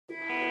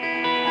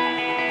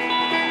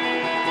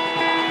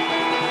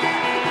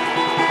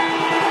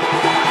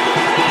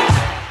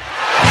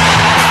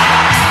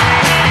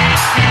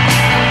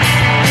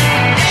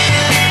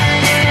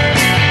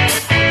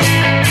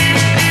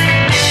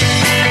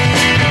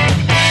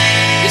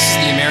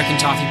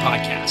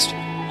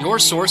your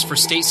source for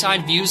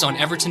stateside views on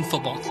Everton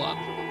Football Club.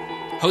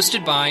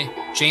 Hosted by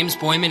James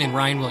Boyman and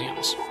Ryan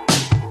Williams.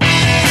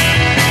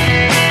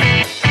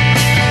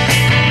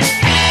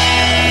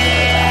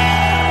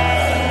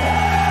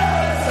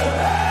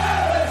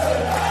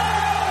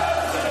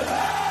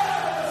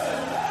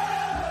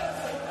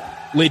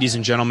 Ladies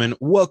and gentlemen,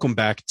 welcome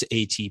back to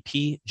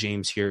ATP.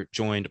 James here,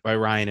 joined by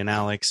Ryan and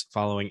Alex,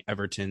 following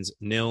Everton's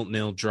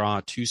 0-0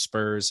 draw to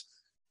Spurs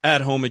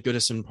at home at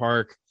Goodison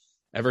Park.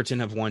 Everton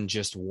have won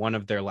just one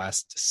of their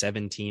last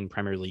 17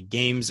 Premier League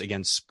games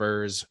against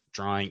Spurs,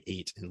 drawing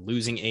 8 and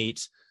losing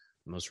 8.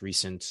 The most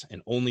recent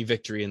and only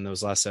victory in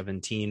those last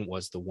 17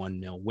 was the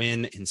 1-0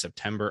 win in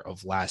September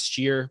of last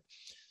year.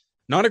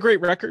 Not a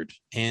great record,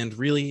 and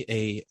really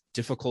a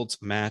difficult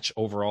match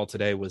overall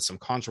today with some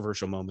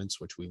controversial moments,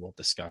 which we will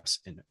discuss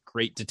in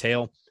great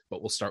detail.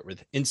 But we'll start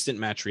with instant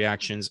match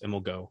reactions, and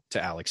we'll go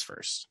to Alex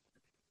first.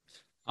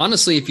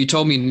 Honestly, if you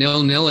told me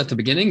 0-0 at the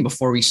beginning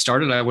before we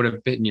started, I would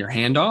have bitten your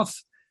hand off.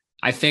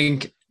 I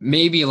think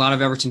maybe a lot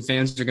of Everton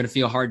fans are going to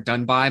feel hard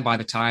done by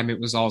the time it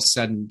was all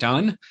said and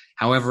done.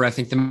 However, I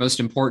think the most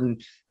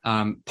important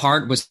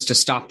part was to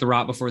stop the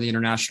rot before the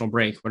international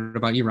break. What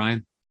about you,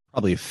 Ryan?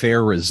 Probably a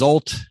fair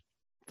result.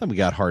 Then we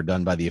got hard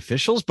done by the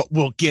officials, but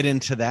we'll get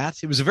into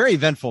that. It was a very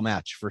eventful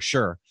match for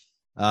sure.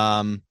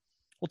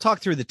 We'll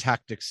talk through the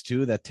tactics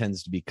too. That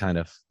tends to be kind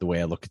of the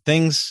way I look at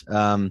things.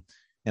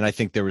 And I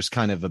think there was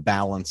kind of a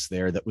balance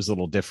there that was a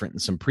little different in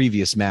some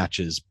previous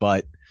matches,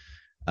 but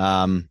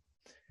I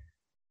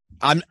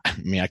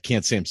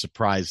can't say I'm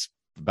surprised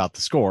about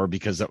the score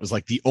because that was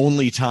like the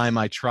only time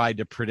I tried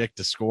to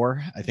predict a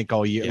score, I think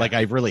all year. Yeah. Like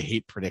I really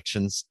hate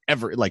predictions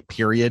ever, like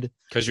period.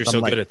 Because you're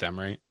so good at them,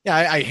 right? Yeah,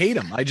 I hate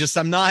them.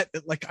 I'm not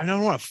like, I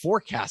don't want to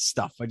forecast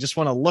stuff. I just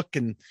want to look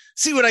and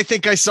see what I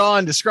think I saw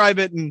and describe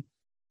it and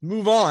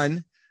move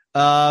on.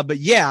 But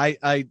yeah,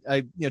 I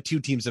two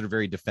teams that are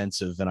very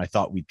defensive, and I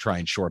thought we'd try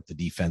and shore up the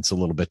defense a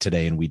little bit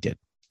today, and we did.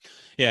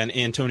 Yeah, and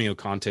Antonio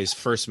Conte's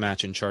first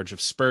match in charge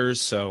of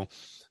Spurs, so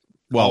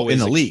in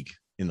the league.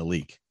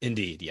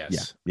 Indeed,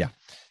 yes. Yeah.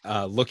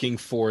 Looking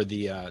for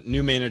the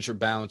new manager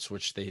bounce,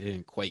 which they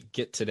didn't quite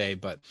get today.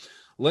 But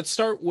let's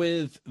start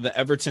with the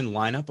Everton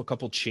lineup. A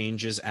couple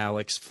changes,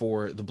 Alex,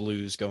 for the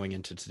Blues going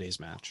into today's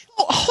match.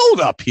 Oh,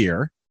 hold up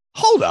here.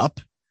 Hold up.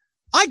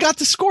 I got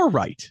the score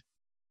right.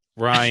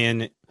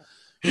 Ryan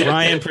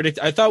predicted.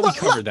 I thought we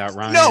covered that,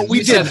 Ryan. No,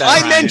 we did.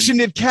 I mentioned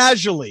it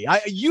casually.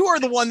 You are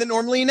the one that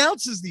normally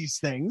announces these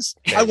things.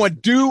 I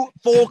want due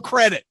full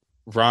credit.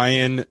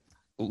 Ryan,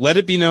 let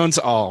it be known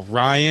to all.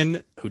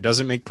 Ryan, who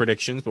doesn't make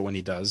predictions, but when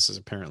he does, is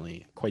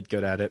apparently quite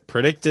good at it,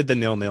 predicted the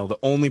 0-0, the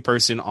only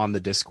person on the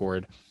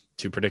Discord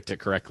to predict it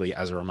correctly.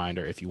 As a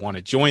reminder, if you want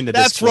to join the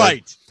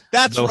Discord.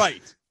 That's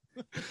right.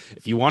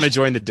 If you want to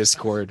join the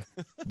Discord,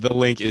 the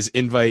link is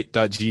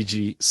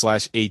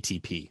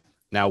invite.gg/ATP.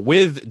 Now,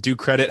 with due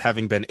credit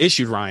having been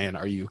issued, Ryan,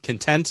 are you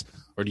content,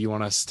 or do you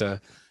want us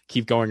to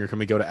keep going, or can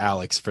we go to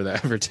Alex for the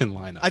Everton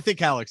lineup? I think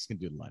Alex can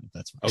do the lineup.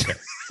 That's fine. Okay.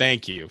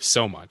 Thank you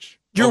so much.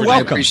 You're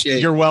welcome.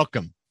 You're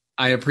welcome.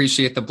 I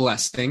appreciate the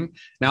blessing.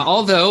 Now,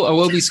 although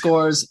Iwobi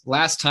scores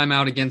last time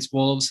out against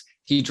Wolves,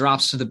 he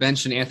drops to the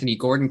bench and Anthony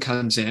Gordon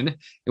comes in.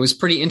 It was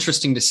pretty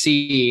interesting to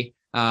see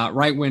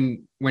right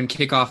when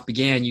kickoff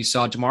began. You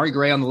saw Damari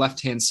Gray on the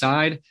left-hand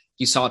side.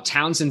 You saw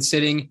Townsend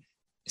sitting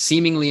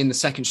seemingly in the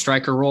second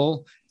striker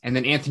role, and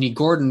then Anthony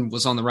Gordon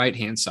was on the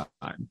right-hand side.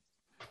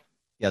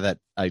 Yeah, that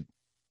I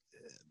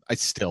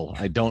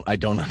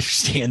don't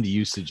understand the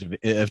usage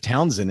of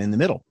Townsend in the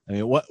middle. I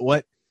mean,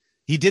 what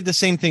he did the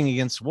same thing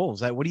against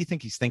Wolves. What do you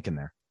think he's thinking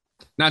there?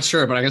 Not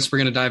sure, but I guess we're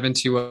going to dive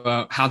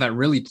into how that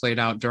really played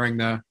out during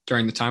the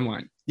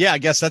timeline. Yeah, I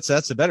guess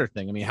that's a better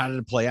thing. I mean, how did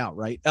it play out,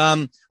 right?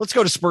 Let's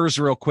go to Spurs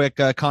real quick.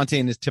 Conte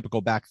in his typical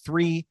back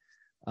three.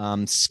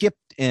 Skip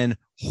and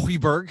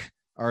Højbjerg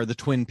are the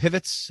twin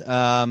pivots.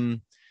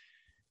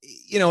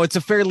 It's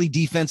a fairly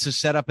defensive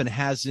setup and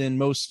has in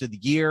most of the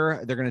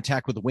year. They're going to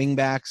attack with the wing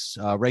backs,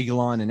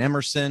 Reguilon and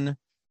Emerson.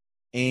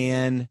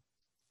 And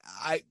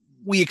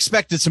we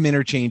expected some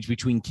interchange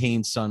between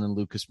Kane, Son, and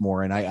Lucas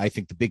Moura. And I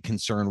think the big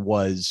concern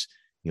was,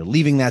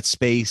 leaving that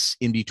space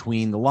in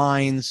between the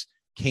lines.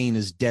 Kane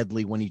is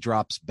deadly when he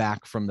drops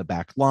back from the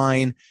back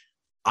line.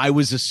 I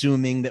was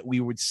assuming that we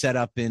would set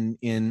up in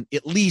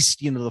at least,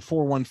 the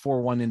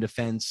 4-1-4-1 in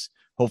defense,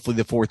 hopefully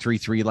the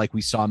 4-3-3 like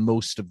we saw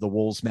most of the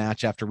Wolves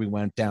match after we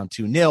went down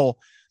 2-0.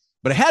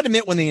 But I had to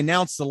admit, when they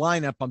announced the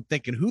lineup, I'm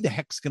thinking, who the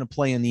heck's going to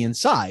play on the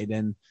inside?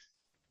 And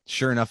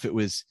sure enough, it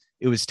was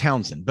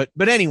Townsend. But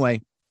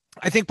anyway,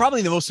 I think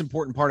probably the most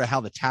important part of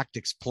how the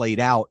tactics played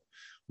out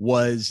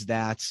was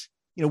that,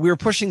 we were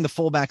pushing the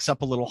fullbacks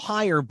up a little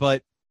higher,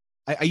 but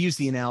I use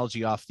the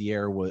analogy off the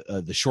air with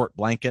the short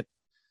blanket.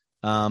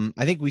 I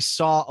think we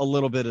saw a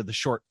little bit of the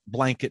short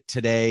blanket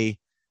today,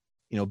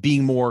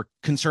 being more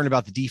concerned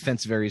about the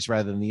defensive areas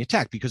rather than the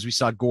attack, because we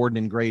saw Gordon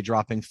and Gray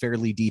dropping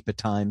fairly deep at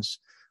times,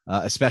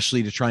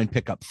 especially to try and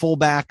pick up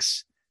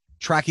fullbacks,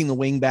 tracking the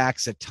wing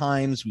backs at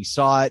times. We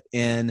saw it.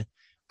 And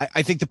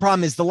I think the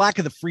problem is the lack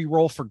of the free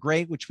roll for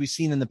Gray, which we've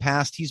seen in the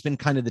past. He's been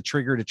kind of the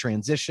trigger to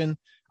transition.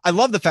 I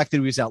love the fact that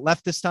he was out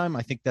left this time.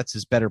 I think that's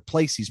his better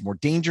place. He's more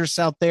dangerous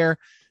out there.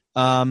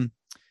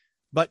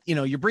 But,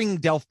 you're bringing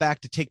Delph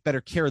back to take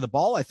better care of the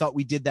ball. I thought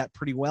we did that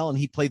pretty well, and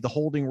he played the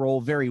holding role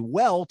very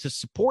well to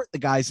support the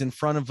guys in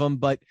front of him,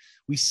 but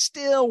we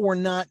still were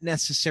not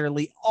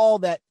necessarily all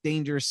that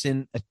dangerous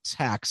in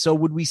attack. So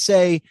would we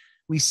say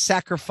we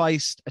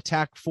sacrificed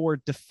attack for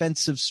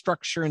defensive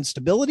structure and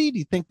stability? Do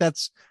you think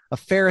that's a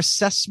fair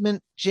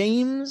assessment,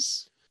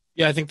 James?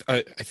 Yeah, I think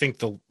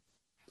the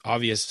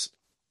obvious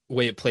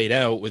way it played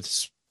out with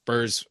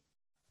Spurs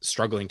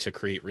struggling to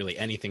create really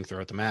anything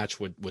throughout the match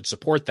would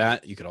support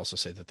that. You could also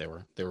say that they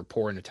were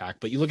poor in attack,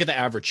 but you look at the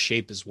average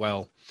shape as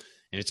well,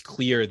 and it's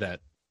clear that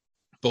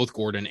both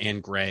Gordon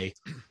and Gray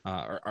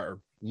are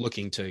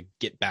looking to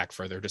get back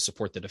further to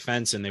support the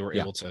defense, and they were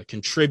able to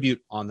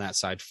contribute on that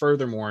side.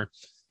 Furthermore,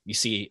 you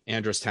see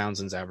Andros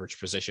Townsend's average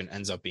position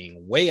ends up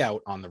being way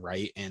out on the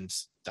right, and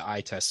the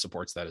eye test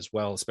supports that as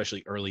well,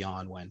 especially early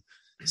on when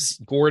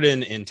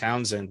Gordon and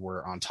Townsend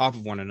were on top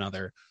of one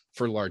another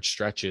for large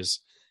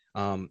stretches.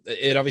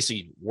 It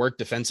obviously worked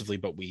defensively,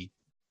 but we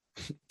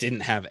didn't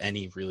have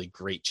any really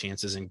great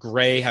chances, and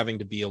Gray having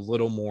to be a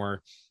little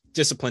more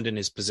disciplined in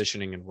his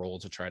positioning and role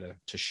to try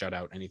to shut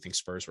out anything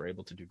Spurs were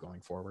able to do going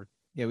forward.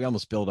 Yeah, we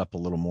almost build up a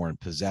little more in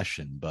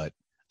possession, but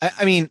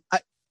I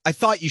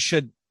thought you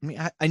should.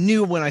 I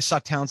knew when I saw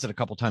Townsend a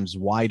couple times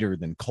wider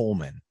than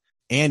Coleman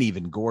and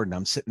even Gordon,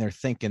 I'm sitting there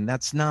thinking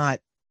that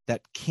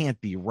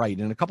can't be right.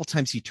 And a couple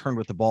times he turned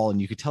with the ball,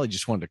 and you could tell he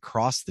just wanted to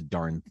cross the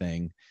darn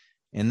thing.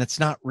 And that's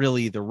not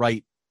really the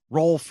right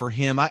role for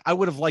him. I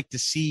would have liked to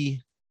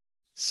see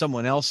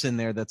someone else in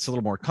there that's a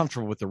little more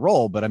comfortable with the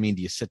role. But do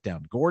you sit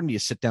down Gordon? Do you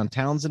sit down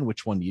Townsend?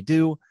 Which one do you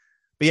do?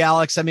 But yeah,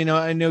 Alex, I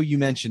know you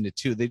mentioned it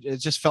too. It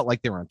just felt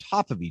like they were on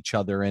top of each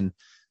other. And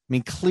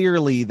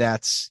clearly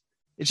it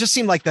just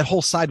seemed like that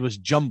whole side was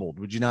jumbled.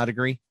 Would you not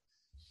agree?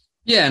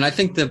 Yeah. And I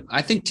think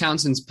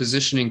Townsend's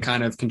positioning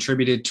kind of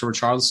contributed to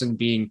Richarlison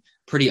being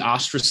pretty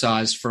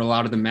ostracized for a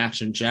lot of the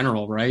match in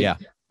general. Right. Yeah.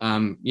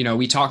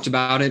 We talked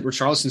about it.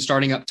 Richarlison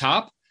starting up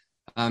top.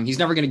 He's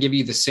never going to give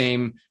you the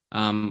same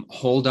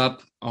hold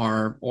up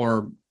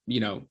or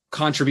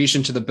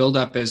contribution to the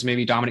buildup as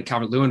maybe Dominic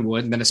Calvert-Lewin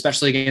would. And then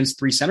especially against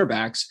three center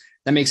backs,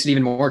 that makes it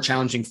even more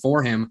challenging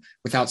for him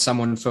without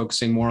someone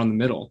focusing more on the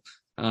middle.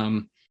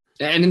 And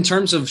in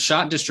terms of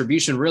shot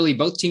distribution, really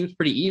both teams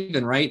pretty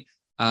even, right?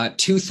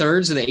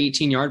 2/3 of the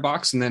 18-yard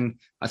box and then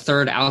a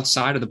third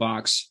outside of the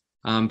box.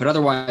 But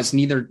otherwise,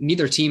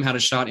 neither team had a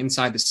shot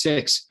inside the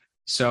 6.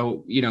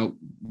 So,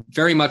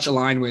 very much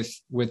aligned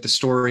with the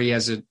story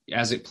as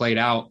it played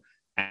out.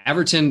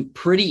 Everton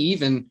pretty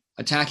even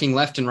attacking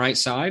left and right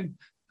side,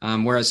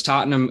 whereas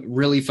Tottenham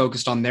really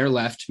focused on their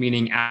left,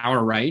 meaning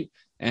our right.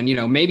 And,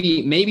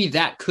 maybe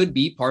that could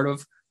be part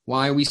of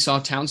why we saw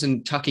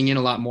Townsend tucking in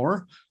a lot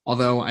more,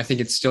 although I think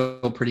it's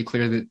still pretty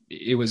clear that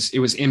it was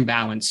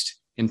imbalanced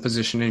in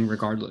positioning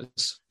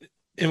regardless.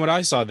 And what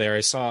I saw there,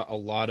 I saw a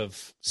lot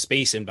of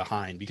space in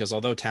behind, because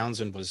although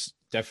Townsend was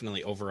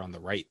definitely over on the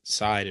right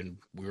side and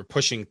we were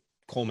pushing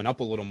Coleman up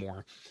a little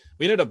more,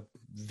 we ended up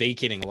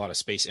vacating a lot of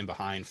space in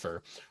behind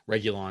for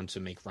Reguilon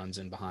to make runs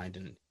in behind.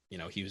 And,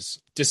 he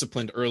was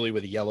disciplined early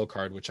with a yellow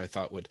card, which I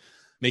thought would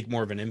make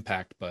more of an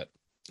impact. But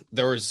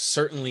there was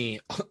certainly,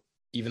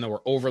 even though we're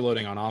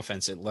overloading on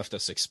offense, it left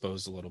us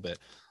exposed a little bit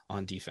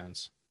on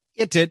defense.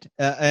 It did.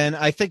 And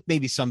I think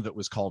maybe some of it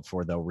was called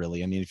for, though,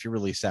 really. If you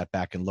really sat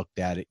back and looked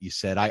at it, you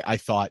said, I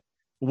thought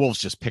Wolves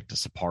just picked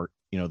us apart,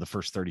 the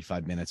first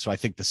 35 minutes. So I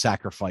think the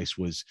sacrifice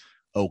was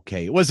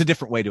okay. It was a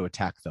different way to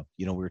attack, though.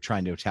 We were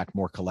trying to attack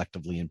more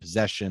collectively in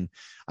possession.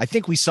 I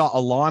think we saw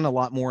Alon a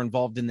lot more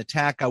involved in the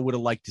attack. I would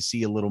have liked to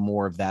see a little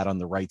more of that on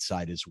the right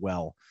side as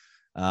well.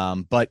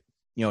 But,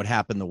 it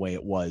happened the way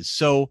it was.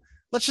 So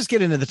let's just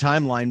get into the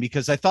timeline,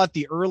 because I thought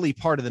the early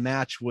part of the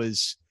match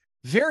was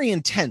very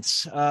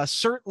intense,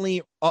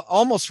 certainly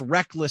almost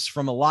reckless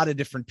from a lot of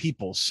different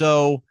people.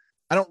 So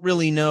I don't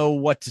really know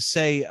what to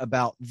say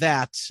about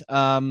that.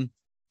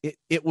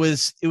 It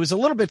was a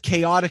little bit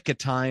chaotic at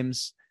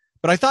times,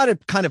 but I thought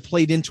it kind of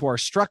played into our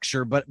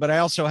structure. But I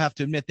also have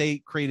to admit they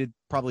created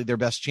probably their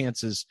best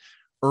chances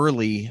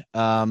early.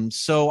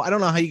 So I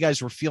don't know how you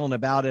guys were feeling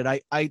about it.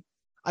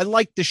 I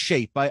liked the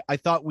shape. I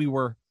thought we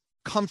were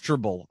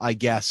comfortable, I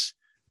guess.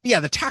 But yeah,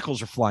 the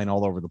tackles are flying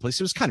all over the place.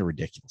 It was kind of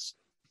ridiculous.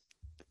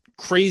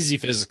 Crazy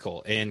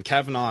physical, and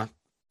Kavanaugh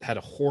had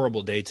a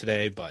horrible day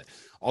today, but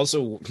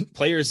also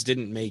players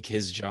didn't make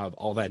his job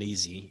all that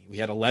easy. We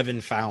had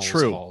 11 fouls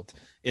called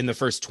in the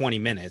first 20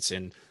 minutes,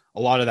 and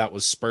a lot of that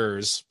was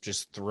Spurs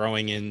just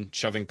throwing in,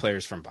 shoving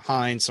players from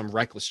behind, some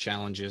reckless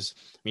challenges.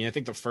 I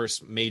think the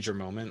first major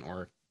moment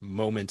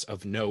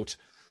of note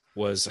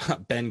was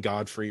Ben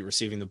Godfrey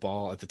receiving the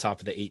ball at the top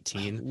of the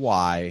 18.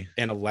 Why?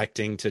 And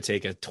electing to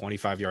take a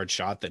 25-yard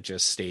shot that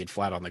just stayed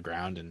flat on the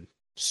ground and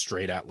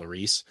straight at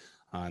Lloris.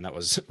 And that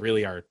was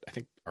really our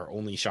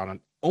only shot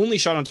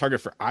on target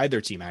for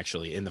either team,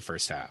 actually, in the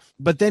first half.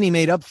 But then he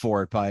made up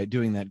for it by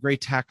doing that great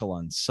tackle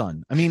on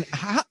Son. Maybe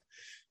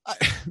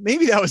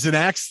that was an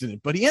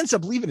accident, but he ends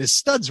up leaving his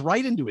studs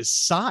right into his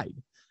side.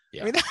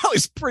 Yeah. That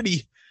was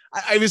pretty.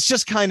 I was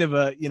just kind of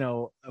a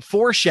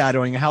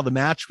foreshadowing how the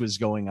match was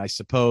going, I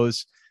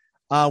suppose.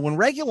 When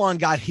Reguilon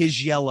got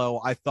his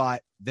yellow, I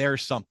thought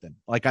there's something.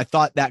 Like, I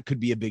thought that could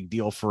be a big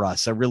deal for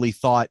us. I really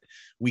thought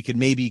we could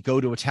maybe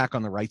go to attack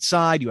on the right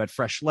side. You had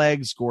fresh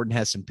legs. Gordon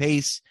has some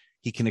pace.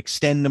 He can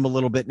extend them a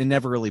little bit, and it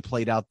never really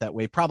played out that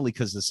way, probably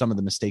because of some of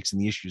the mistakes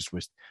and the issues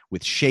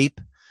with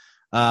shape.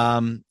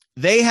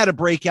 They had a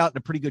breakout and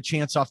a pretty good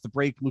chance off the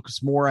break.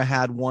 Lucas Moura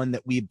had one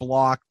that we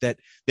blocked that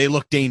they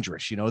looked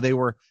dangerous.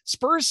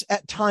 Spurs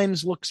at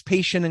times looks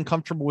patient and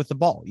comfortable with the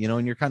ball,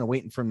 and you're kind of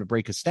waiting for him to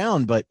break us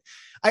down. But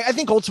I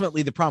think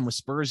ultimately the problem with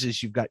Spurs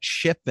is you've got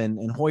Ship and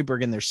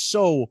Højbjerg, and there's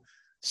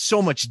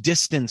so much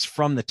distance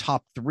from the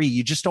top three.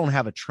 You just don't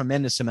have a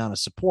tremendous amount of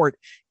support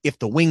if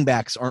the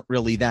wingbacks aren't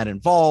really that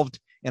involved.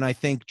 And I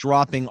think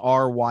dropping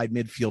our wide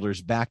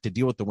midfielders back to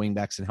deal with the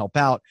wingbacks and help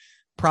out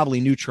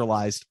probably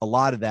neutralized a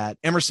lot of that.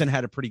 Emerson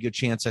had a pretty good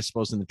chance, I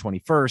suppose, in the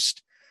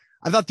 21st.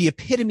 I thought the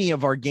epitome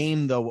of our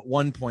game, though, at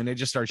one point, I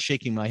just started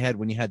shaking my head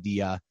when you had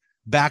the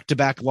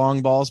back-to-back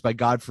long balls by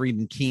Godfrey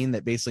and Keane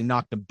that basically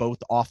knocked them both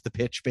off the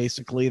pitch,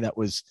 basically. That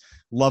was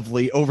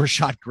lovely.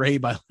 Overshot Gray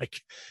by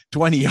like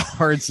 20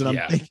 yards. And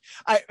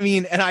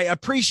I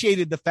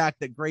appreciated the fact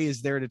that Gray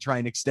is there to try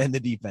and extend the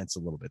defense a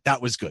little bit.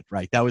 That was good,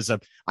 right?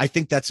 I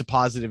think that's a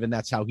positive, and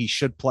that's how he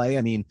should play.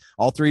 I mean,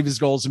 all three of his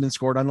goals have been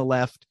scored on the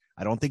left.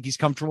 I don't think he's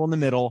comfortable in the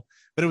middle,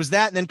 but it was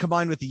that, and then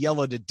combined with the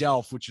yellow to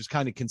Delph, which was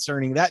kind of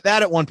concerning. That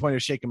at one point I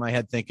was shaking my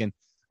head thinking,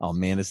 oh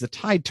man, is the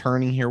tide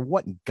turning here?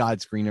 What in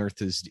God's green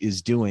earth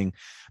is doing?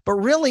 But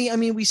really, I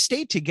mean, we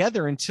stayed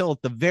together until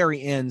at the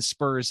very end,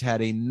 Spurs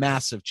had a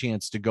massive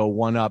chance to go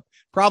one up,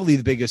 probably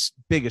the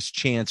biggest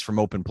chance from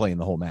open play in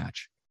the whole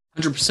match.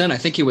 100%. I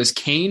think it was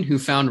Kane who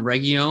found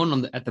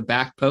Reguilon at the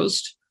back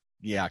post.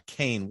 Yeah,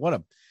 Kane.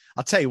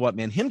 I'll tell you what,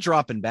 man, him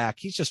dropping back,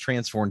 he's just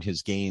transformed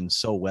his game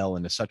so well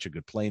into such a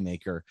good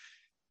playmaker.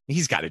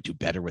 He's got to do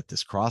better with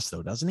this cross,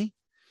 though, doesn't he?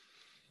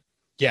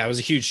 Yeah, it was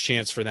a huge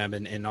chance for them.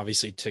 And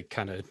obviously to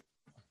kind of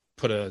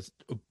put a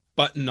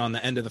button on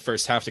the end of the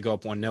first half to go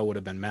up 1-0 would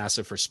have been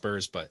massive for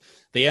Spurs. But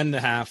they end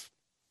the half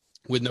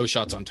with no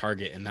shots on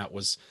target. And that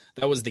was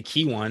the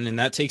key one. And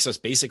that takes us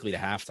basically to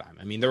halftime.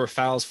 I mean, there were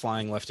fouls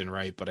flying left and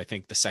right, but I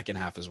think the second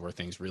half is where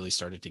things really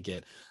started to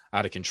get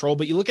out of control.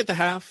 But you look at the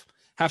halftime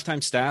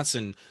stats,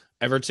 and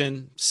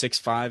Everton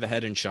 6-5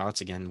 ahead in shots,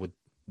 again with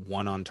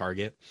one on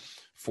target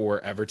for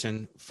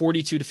Everton.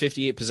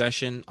 42-58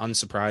 possession,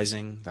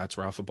 unsurprising. That's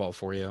Rafa ball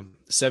for you.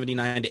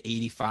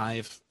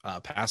 79-85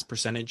 pass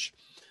percentage.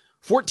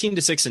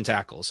 14-6 in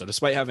tackles. So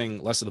despite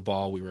having less of the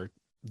ball, we were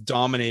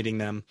dominating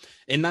them.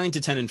 And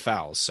 9-10 in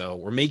fouls. So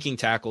we're making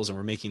tackles and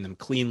we're making them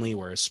cleanly,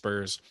 whereas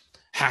Spurs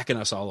hacking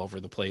us all over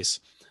the place.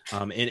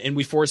 And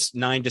we forced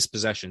 9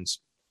 dispossessions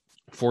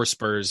for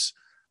Spurs.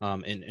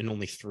 And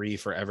only 3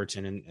 for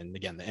Everton. And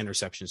again, the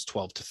interceptions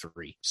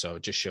 12-3. So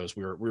it just shows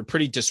we were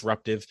pretty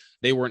disruptive.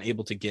 They weren't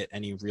able to get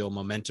any real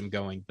momentum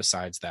going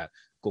besides that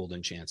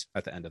golden chance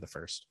at the end of the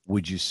first.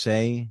 Would you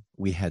say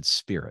we had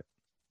spirit?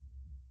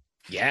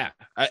 Yeah.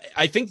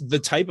 I think the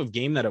type of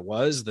game that it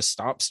was, the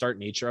stop-start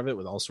nature of it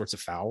with all sorts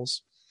of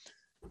fouls,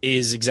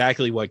 is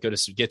exactly what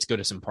gets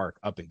Goodison Park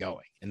up and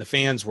going. And the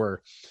fans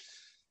were,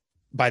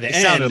 by the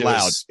end, sounded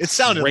loud. It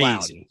sounded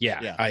crazy.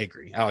 Loud. Yeah, I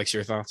agree. Alex,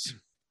 your thoughts?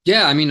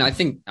 Yeah, I mean, I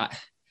think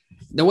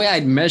the way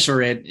I'd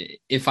measure it,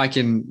 if I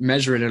can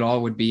measure it at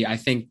all, would be I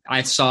think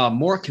I saw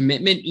more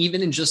commitment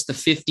even in just the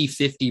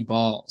 50-50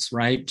 balls,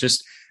 right?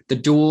 Just the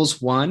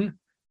duels won,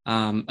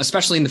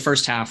 especially in the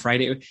first half,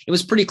 right? It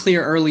was pretty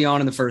clear early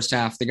on in the first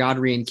half, the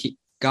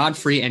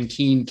Godfrey and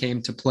Keane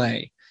came to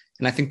play.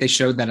 And I think they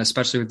showed that,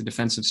 especially with the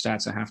defensive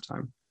stats at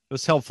halftime. It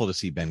was helpful to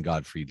see Ben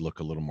Godfrey look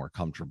a little more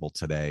comfortable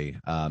today.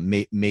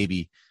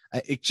 Maybe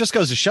it just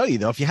goes to show you,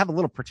 though, if you have a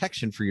little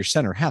protection for your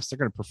center halves, they're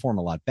going to perform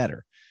a lot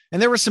better. And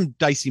there were some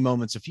dicey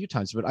moments a few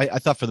times, but I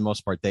thought for the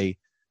most part, they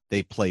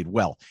played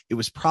well. It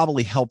was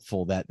probably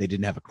helpful that they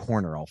didn't have a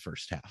corner all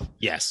first half.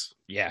 Yes.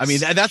 I mean,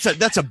 that's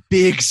a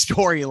big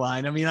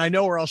storyline. I mean, I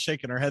know we're all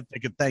shaking our head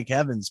thinking, thank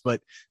heavens,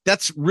 but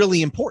that's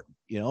really important,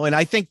 and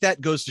I think that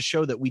goes to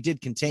show that we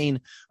did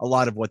contain a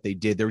lot of what they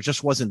did. There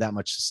just wasn't that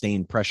much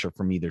sustained pressure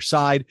from either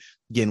side.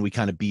 Again, we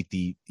kind of beat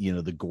the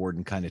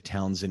Gordon kind of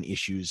Townsend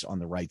issues on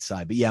the right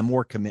side, but yeah,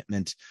 more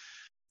commitment.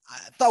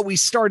 I thought we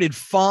started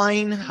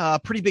fine.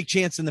 Pretty big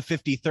chance in the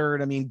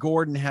 53rd. I mean,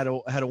 Gordon had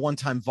a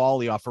one-time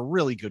volley off a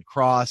really good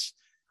cross.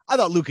 I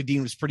thought Luka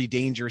Dean was pretty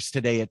dangerous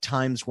today at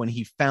times when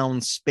he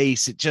found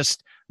space.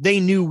 They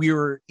knew we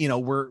were,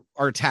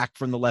 our attack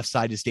from the left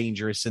side is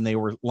dangerous and they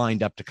were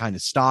lined up to kind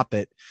of stop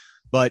it.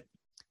 But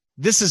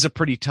this is a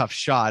pretty tough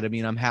shot. I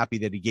mean, I'm happy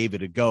that he gave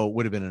it a go. It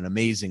would have been an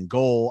amazing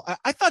goal.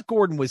 I thought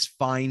Gordon was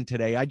fine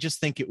today. I just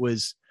think it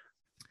was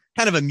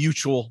kind of a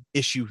mutual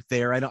issue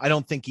there. I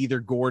don't think either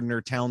Gordon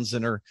or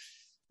Townsend are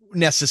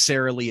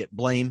necessarily at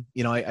blame.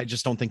 I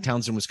just don't think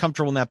Townsend was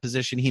comfortable in that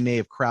position. He may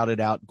have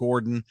crowded out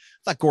Gordon.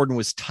 I thought Gordon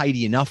was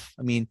tidy enough.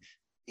 I mean,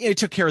 he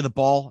took care of the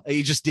ball.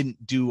 He just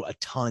didn't do a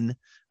ton.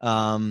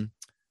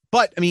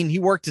 But I mean, he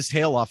worked his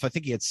tail off. I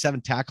think he had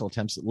 7 tackle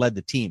attempts that led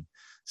the team.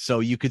 So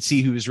you could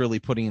see he was really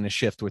putting in a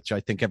shift, which I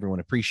think everyone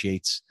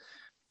appreciates.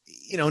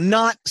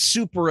 Not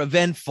super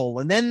eventful.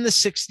 And then the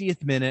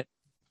 60th minute,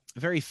 a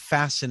very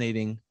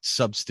fascinating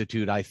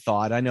substitute, I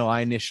thought. I know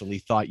I initially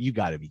thought, you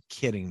got to be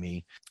kidding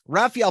me.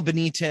 Rafael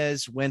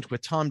Benitez went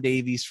with Tom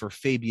Davies for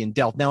Fabian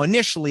Delph. Now,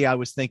 initially I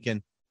was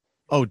thinking,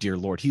 oh, dear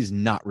Lord, he's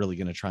not really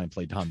going to try and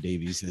play Tom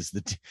Davies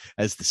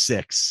as the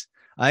six.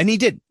 And he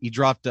did. He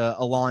dropped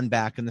Alon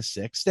back in the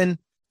sixth, and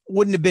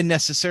wouldn't have been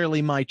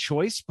necessarily my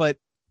choice. But,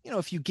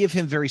 if you give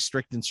him very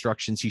strict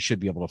instructions, he should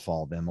be able to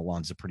follow them.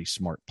 Alon's a pretty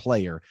smart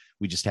player.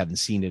 We just haven't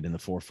seen it in the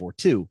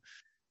 4-4-2.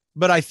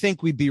 But I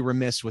think we'd be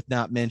remiss with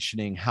not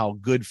mentioning how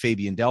good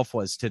Fabian Delph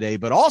was today.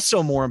 But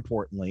also, more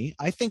importantly,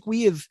 I think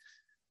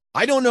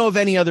I don't know of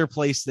any other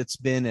place that's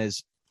been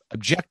as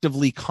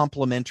objectively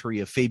complimentary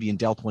of Fabian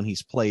Delph when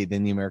he's played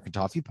than the American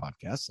Toffee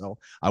podcast. So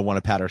I want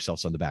to pat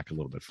ourselves on the back a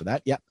little bit for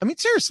that. Yeah. I mean,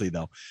 seriously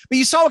though, but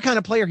you saw what kind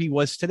of player he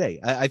was today.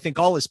 I think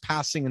all his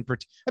passing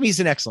he's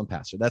an excellent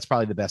passer. That's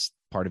probably the best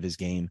part of his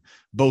game.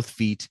 Both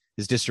feet,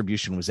 his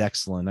distribution was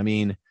excellent. I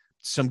mean,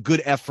 some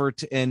good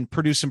effort and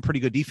produced some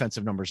pretty good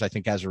defensive numbers, I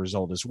think, as a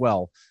result as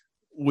well.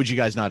 Would you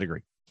guys not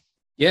agree?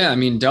 Yeah. I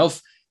mean,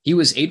 Delph, he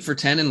was 8 for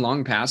 10 in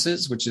long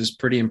passes, which is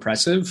pretty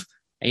impressive.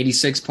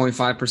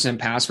 86.5%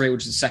 pass rate,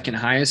 which is the second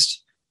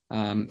highest.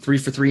 3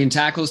 for 3 in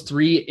tackles,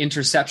 3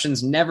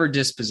 interceptions, never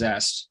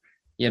dispossessed.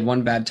 He had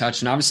 1 bad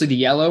touch, and obviously the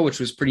yellow, which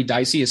was pretty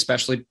dicey,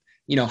 especially,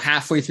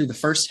 halfway through the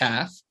first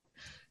half.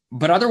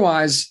 But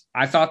otherwise,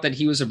 I thought that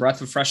he was a breath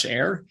of fresh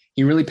air.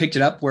 He really picked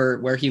it up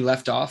where he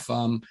left off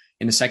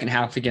in the second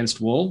half against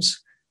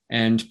Wolves,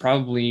 and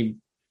probably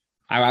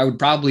I would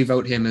probably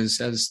vote him as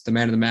the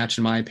man of the match,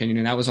 in my opinion.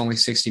 And that was only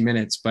 60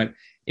 minutes, but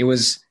it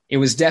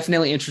was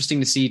definitely interesting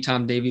to see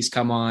Tom Davies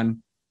come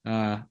on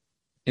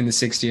in the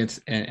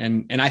 60th.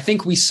 And I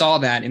think we saw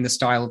that in the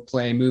style of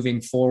play moving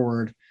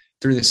forward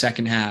through the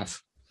second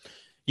half.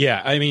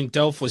 Yeah, I mean,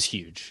 Delph was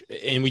huge.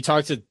 And we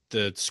talked at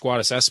the squad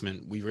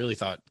assessment. We really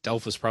thought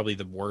Delph was probably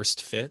the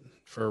worst fit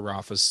for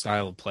Rafa's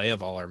style of play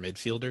of all our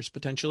midfielders,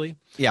 potentially.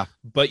 Yeah.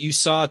 But you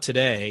saw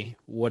today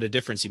what a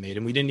difference he made.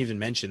 And we didn't even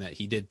mention that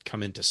he did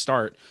come in to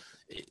start.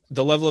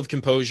 The level of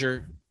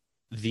composure,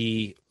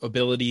 the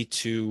ability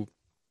to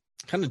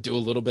kind of do a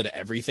little bit of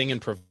everything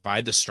and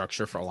provide the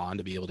structure for Alon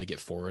to be able to get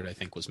forward, I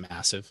think was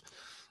massive.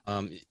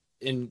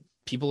 And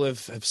people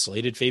have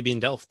slated Fabian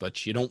Delph,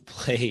 but you don't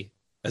play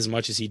as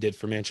much as he did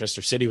for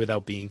Manchester City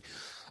without being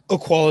a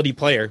quality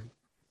player.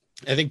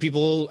 I think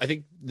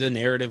the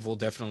narrative will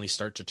definitely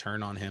start to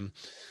turn on him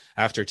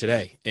after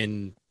today.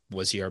 And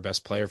was he our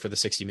best player for the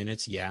 60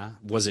 minutes? Yeah.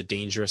 Was it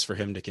dangerous for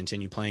him to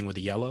continue playing with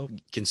a yellow,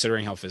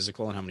 considering how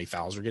physical and how many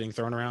fouls were getting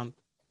thrown around?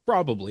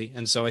 Probably.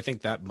 And so I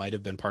think that might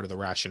have been part of the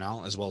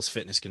rationale, as well as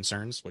fitness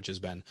concerns, which has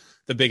been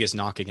the biggest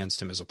knock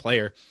against him as a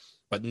player.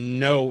 But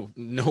no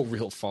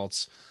real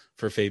faults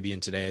for Fabian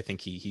today. I think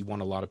he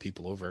won a lot of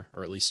people over,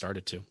 or at least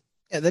started to.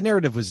 Yeah, the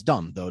narrative was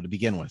dumb, though, to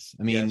begin with.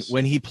 I mean, yes.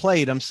 When he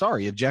played, I'm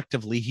sorry,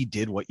 objectively, he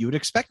did what you would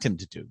expect him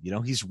to do.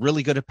 He's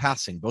really good at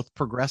passing, both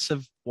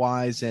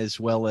progressive-wise as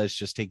well as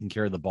just taking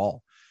care of the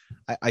ball.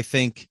 I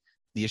think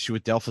the issue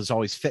with Delph is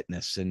always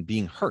fitness and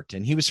being hurt.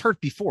 And he was hurt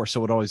before,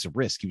 so it always a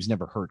risk. He was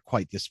never hurt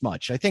quite this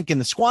much. I think in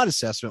the squad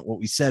assessment, what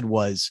we said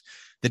was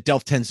that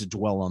Delph tends to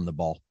dwell on the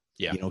ball.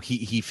 Yeah.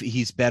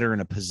 He's better in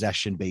a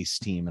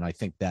possession-based team, and I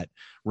think that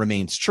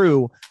remains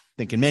true. I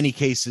think in many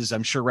cases,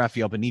 I'm sure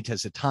Rafael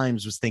Benitez at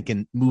times was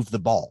thinking, move the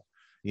ball.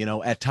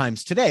 At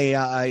times today,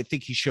 I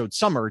think he showed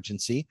some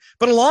urgency,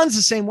 but Alon's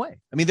the same way.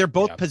 I mean, they're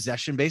both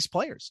possession-based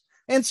players.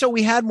 And so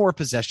we had more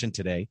possession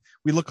today.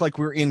 We looked like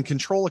we were in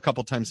control a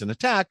couple times in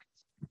attack,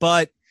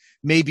 but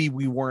maybe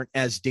we weren't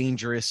as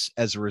dangerous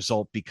as a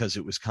result because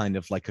it was kind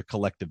of like a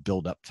collective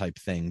buildup type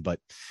thing.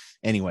 But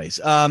anyways,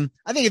 I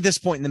think at this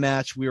point in the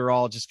match, we were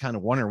all just kind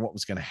of wondering what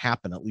was going to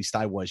happen. At least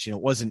I was. It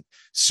wasn't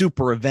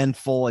super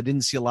eventful. I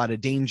didn't see a lot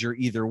of danger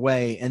either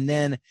way. And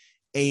then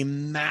a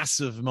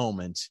massive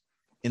moment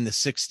in the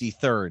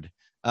 63rd.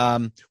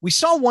 We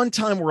saw one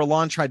time where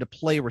Alon tried to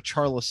play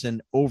Richarlison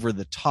over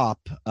the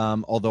top,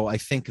 although I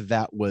think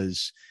that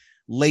was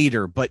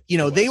later. But,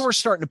 they were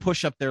starting to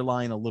push up their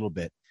line a little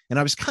bit. And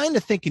I was kind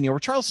of thinking,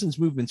 Richarlison's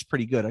movement's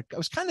pretty good. I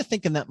was kind of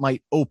thinking that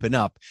might open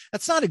up.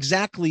 That's not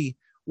exactly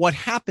what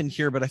happened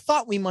here, but I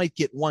thought we might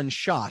get one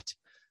shot.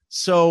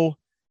 So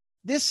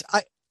there's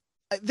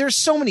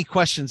so many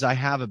questions I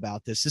have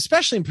about this,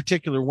 especially in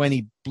particular when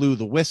he blew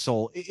the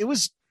whistle. It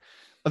was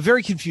a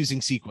very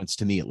confusing sequence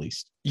to me, at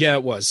least. Yeah,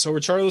 it was. So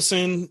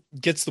Richarlison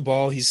gets the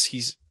ball.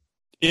 He's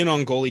in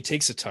on goal. He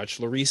takes a touch.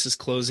 Lloris is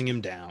closing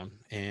him down,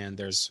 and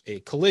there's a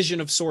collision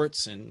of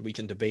sorts, and we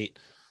can debate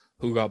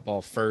who got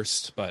ball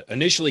first. But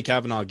initially,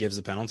 Kavanagh gives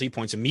the penalty,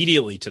 points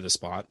immediately to the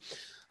spot.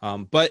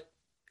 But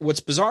what's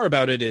bizarre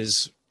about it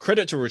is,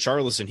 credit to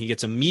Richarlison, he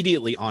gets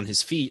immediately on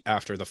his feet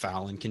after the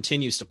foul and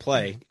continues to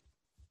play.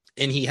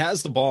 And he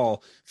has the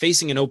ball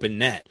facing an open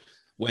net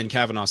when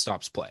Kavanagh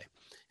stops play.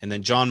 And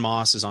then John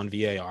Moss is on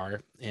VAR,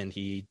 and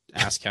he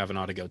asks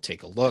Kavanagh to go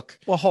take a look.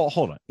 Well,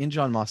 hold on. In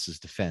John Moss's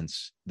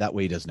defense, that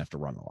way he doesn't have to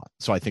run a lot.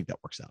 So I think that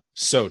works out.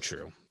 So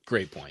true.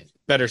 Great point.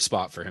 Better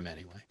spot for him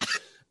anyway.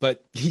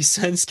 but he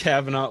sends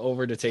Kavanaugh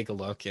over to take a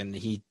look, and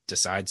he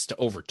decides to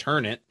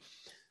overturn it.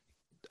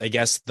 I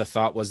guess the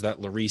thought was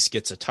that Lloris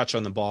gets a touch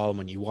on the ball. And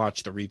when you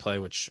watch the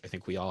replay, which I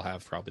think we all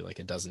have probably like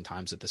a dozen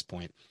times at this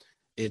point,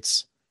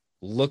 it's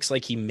looks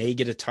like he may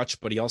get a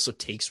touch, but he also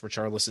takes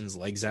Richarlison's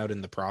legs out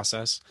in the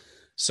process.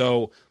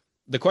 So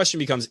the question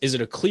becomes, is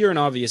it a clear and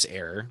obvious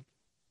error?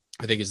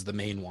 I think is the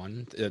main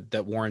one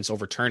that warrants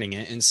overturning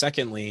it. And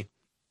secondly,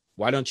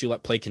 why don't you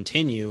let play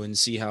continue and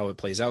see how it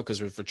plays out? Because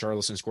if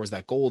Richarlison scores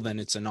that goal, then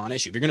it's a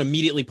non-issue. If you're going to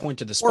immediately point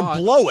to the spot.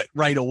 Or blow it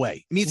right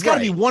away. I mean, it's got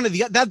to be one of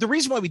the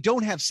reason why we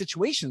don't have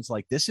situations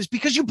like this is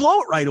because you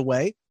blow it right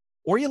away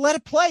or you let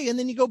it play and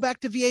then you go back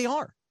to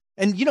VAR.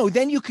 And,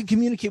 then you can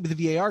communicate with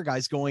the VAR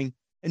guys going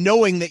and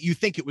knowing that you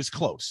think it was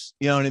close.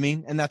 You know what I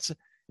mean? And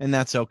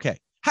that's okay.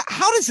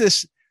 How does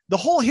this, the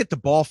whole hit the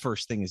ball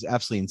first thing is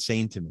absolutely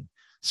insane to me.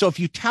 So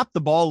if you tap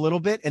the ball a little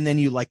bit and then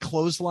you like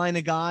clothesline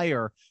a guy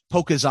or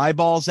poke his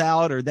eyeballs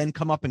out or then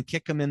come up and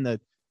kick him in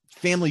the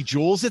family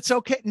jewels, it's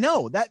okay.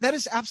 No, that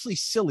is absolutely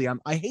silly.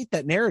 I hate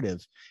that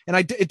narrative. And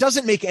it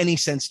doesn't make any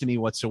sense to me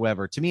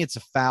whatsoever. To me, it's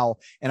a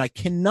foul. And I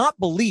cannot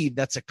believe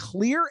that's a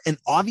clear and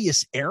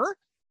obvious error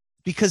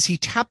because he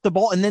tapped the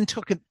ball and then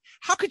took it.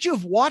 How could you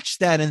have watched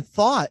that and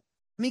thought,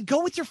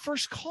 go with your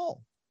first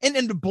call and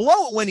to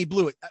blow it when he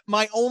blew it?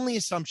 My only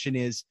assumption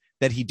is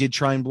that he did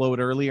try and blow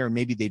it earlier and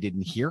maybe they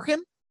didn't hear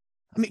him.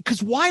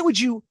 Because why would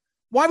you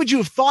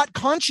have thought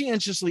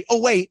conscientiously, oh,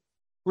 wait,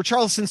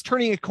 Richarlison's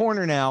turning a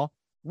corner now,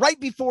 right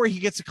before he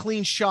gets a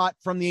clean shot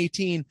from the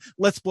 18,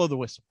 let's blow the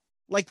whistle.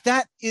 Like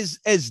that is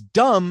as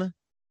dumb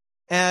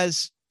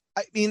as,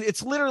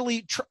 it's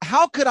literally,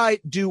 how could I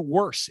do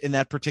worse in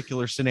that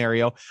particular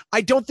scenario?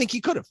 I don't think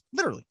he could have,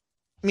 literally.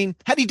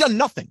 Had he done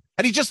nothing,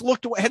 had he just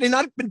looked away, had he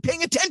not been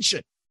paying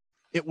attention,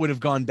 it would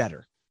have gone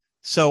better.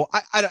 So,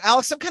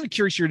 Alex, I'm kind of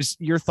curious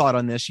your thought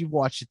on this. You've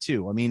watched it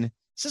too.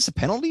 Is this a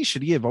penalty?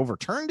 Should he have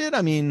overturned it?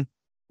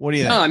 What do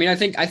you think? No,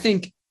 I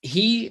think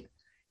he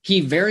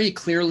very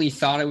clearly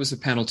thought it was a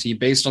penalty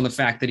based on the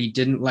fact that he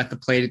didn't let the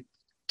play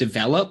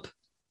develop,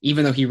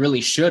 even though he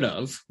really should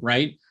have,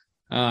 right?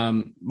 But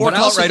I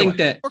also think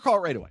that, or call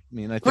it right away.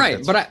 I think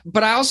right,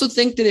 but I also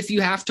think that if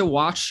you have to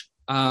watch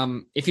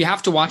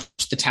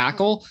the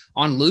tackle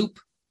on loop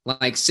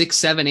like 6,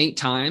 7, 8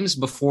 times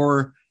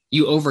before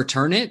you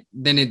overturn it,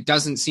 then it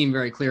doesn't seem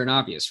very clear and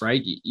obvious,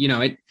 right?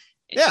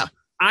 Yeah.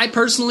 I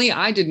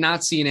did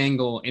not see an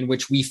angle in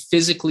which we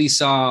physically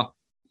saw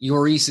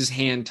Lloris's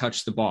hand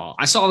touch the ball.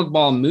 I saw the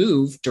ball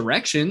move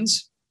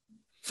directions,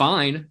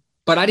 fine,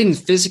 but I didn't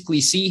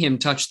physically see him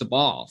touch the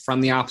ball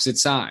from the opposite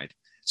side.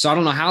 So I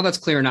don't know how that's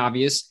clear and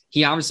obvious.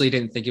 He obviously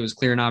didn't think it was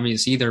clear and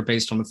obvious either,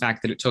 based on the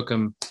fact that it took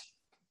him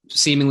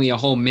seemingly a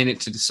whole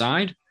minute to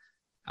decide.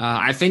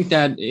 I think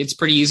that it's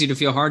pretty easy to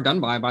feel hard done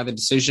by the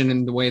decision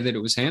and the way that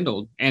it was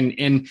handled.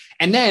 And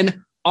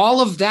then all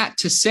of that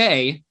to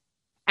say,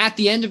 at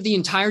the end of the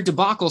entire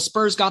debacle,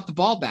 Spurs got the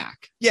ball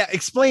back. Yeah,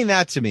 explain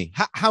that to me.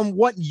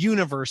 What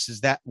universe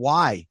is that?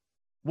 Why?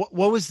 What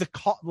was the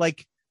call?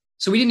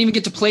 So we didn't even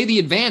get to play the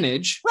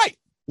advantage. Right.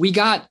 We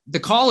got the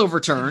call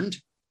overturned,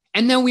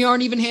 and then we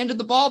aren't even handed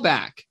the ball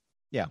back.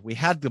 Yeah, we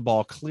had the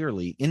ball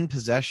clearly in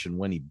possession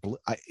when he blew.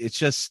 It's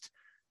just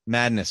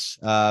madness.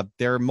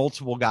 There are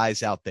multiple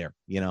guys out there.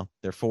 There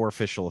are 4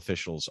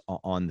 officials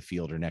on the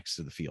field or next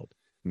to the field.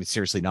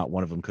 Seriously, not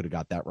one of them could have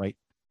got that right.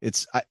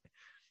 It's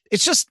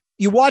just,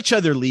 you watch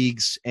other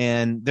leagues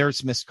and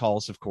there's missed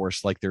calls, of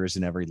course, like there is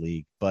in every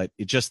league, but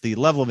the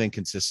level of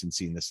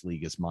inconsistency in this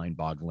league is mind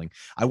boggling.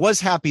 I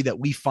was happy that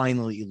we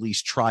finally at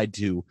least tried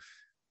to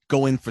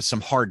go in for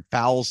some hard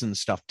fouls and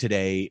stuff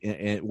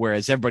today,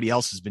 whereas everybody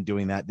else has been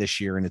doing that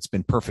this year and it's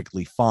been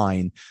perfectly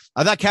fine.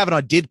 I thought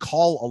Kavanaugh did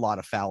call a lot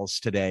of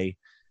fouls today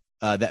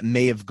that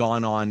may have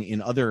gone on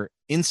in other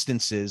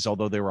instances,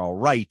 although they were all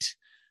right.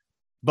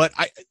 But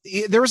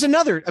there was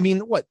another,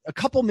 a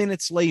couple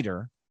minutes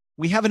later,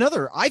 we have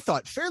another, I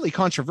thought, fairly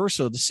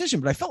controversial decision,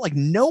 but I felt like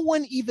no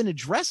one even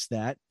addressed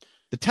that.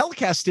 The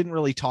telecast didn't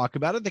really talk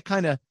about it. They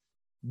kind of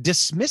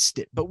dismissed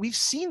it, but we've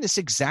seen this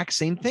exact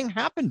same thing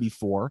happen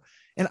before.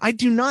 And I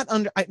do not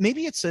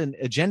maybe it's an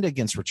agenda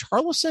against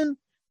Richarlison.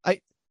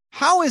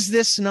 How is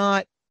this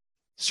not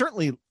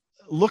certainly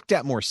looked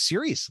at more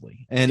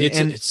seriously? And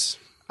it's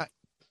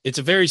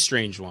a very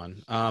strange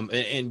one.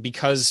 And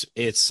because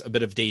it's a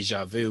bit of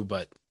deja vu,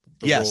 but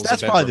yes,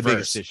 that's probably the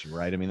biggest issue,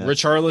 right?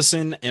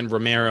 Richarlison and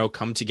Romero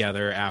come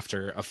together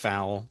after a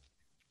foul,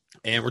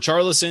 and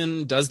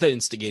Richarlison does the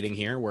instigating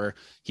here where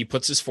he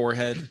puts his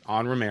forehead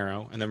on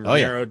Romero, and then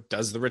Romero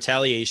does the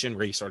retaliation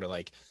where he sort of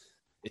like,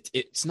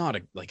 it's not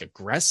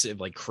aggressive,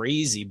 like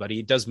crazy, but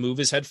he does move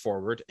his head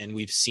forward. And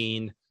we've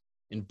seen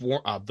in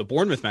the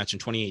Bournemouth match in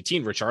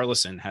 2018,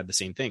 Richarlison had the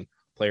same thing.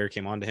 Player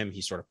came onto him.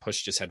 He sort of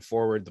pushed his head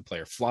forward. The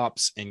player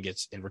flops and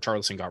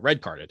Richarlison got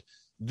red carded.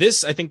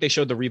 This, I think they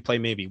showed the replay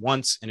maybe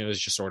once, and it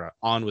was just sort of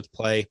on with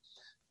play.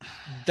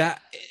 At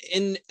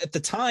the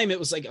time, it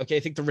was like, okay, I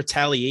think the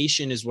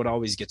retaliation is what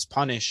always gets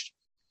punished.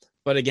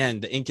 But again,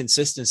 the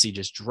inconsistency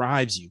just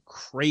drives you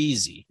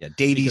crazy. Yeah,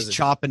 Davies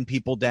chopping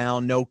people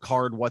down, no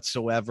card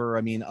whatsoever.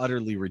 I mean,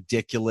 utterly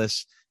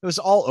ridiculous. It was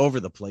all over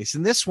the place.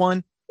 And this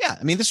one, yeah,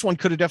 I mean, this one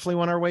could have definitely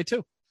went our way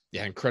too.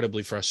 Yeah,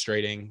 incredibly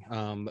frustrating.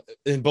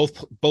 And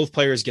both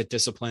players get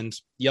disciplined.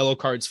 Yellow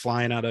cards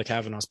flying out of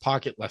Kavanaugh's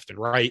pocket left and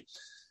right.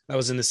 That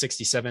was in the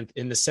 67th.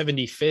 In the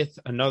 75th,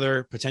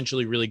 another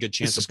potentially really good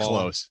chance of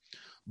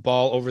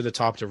ball over the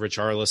top to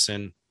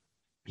Richarlison.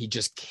 He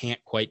just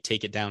can't quite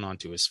take it down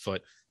onto his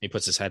foot. He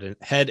puts his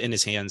head in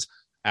his hands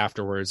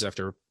afterwards,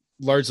 after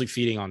largely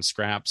feeding on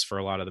scraps for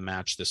a lot of the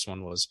match. This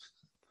one was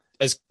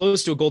as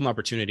close to a golden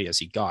opportunity as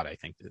he got, I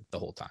think, the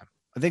whole time.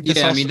 I think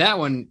I mean, that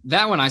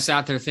one I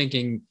sat there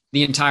thinking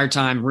the entire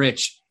time,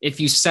 Rich, if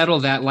you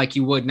settle that like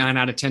you would 9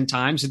 out of 10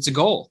 times, it's a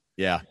goal.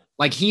 Yeah.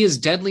 Like, he is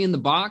deadly in the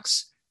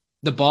box.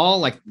 The ball,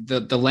 like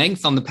the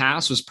length on the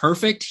pass was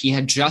perfect. He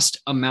had just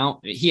the amount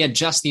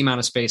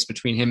of space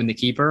between him and the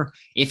keeper.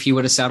 If he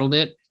would have settled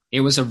it,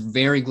 it was a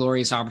very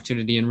glorious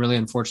opportunity, and really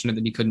unfortunate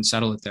that he couldn't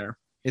settle it there.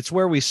 It's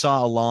where we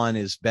saw Alon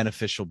is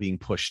beneficial being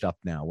pushed up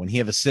now. When he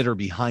have a sitter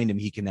behind him,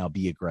 he can now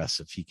be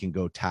aggressive. He can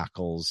go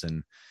tackles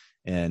and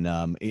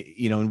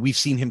we've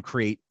seen him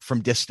create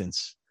from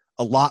distance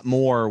a lot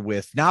more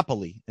with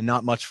Napoli, and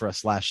not much for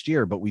us last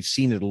year, but we've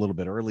seen it a little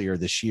bit earlier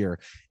this year.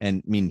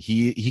 And I mean,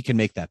 he can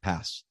make that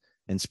pass.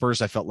 And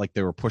Spurs, I felt like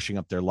they were pushing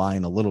up their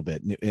line a little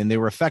bit, and they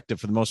were effective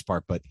for the most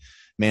part, but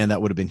man,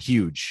 that would have been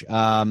huge.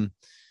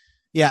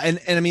 Yeah. And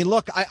I mean,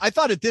 look, I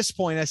thought at this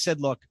point, I said,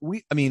 look,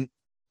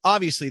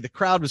 obviously the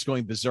crowd was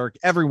going berserk.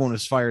 Everyone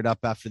was fired up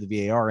after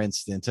the VAR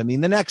incident. I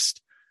mean, the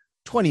next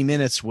 20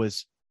 minutes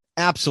was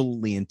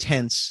absolutely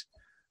intense.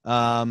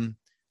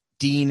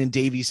 Dean and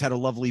Davies had a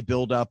lovely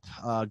build-up.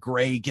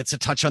 Gray gets a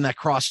touch on that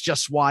cross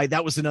just wide.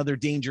 That was another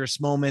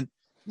dangerous moment.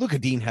 Luka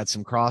Dean had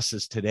some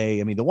crosses today.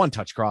 I mean, the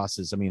one-touch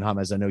crosses. I mean,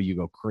 James, I know you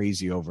go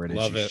crazy over it.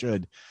 Love as you it.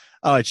 should.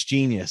 Oh, it's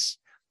genius.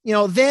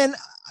 Then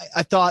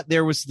I thought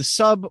there was the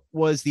sub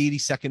was the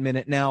 82nd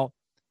minute. Now,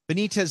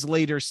 Benitez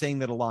later saying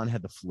that Alon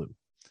had the flu,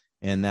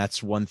 and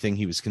that's one thing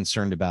he was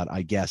concerned about,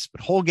 I guess.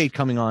 But Holgate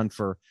coming on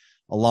for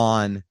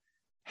Alon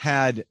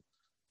had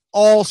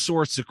all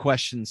sorts of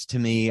questions to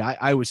me.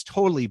 I was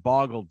totally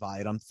boggled by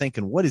it. I'm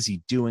thinking, what is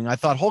he doing? I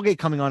thought Holgate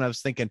coming on, I was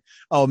thinking,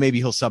 oh, maybe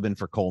he'll sub in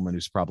for Coleman,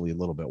 who's probably a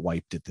little bit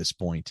wiped at this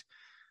point.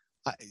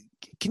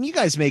 Can you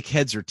guys make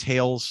heads or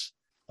tails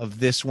of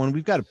this one?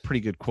 We've got a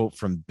pretty good quote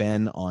from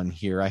Ben on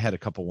here. I had a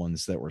couple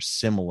ones that were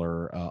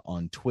similar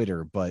on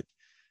Twitter, but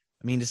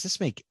I mean, does this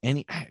make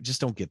any, I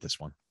just don't get this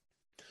one.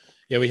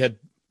 Yeah, we had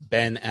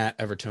Ben at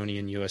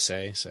Evertonian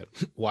USA said,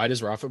 why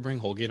does Rafa bring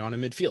Holgate on in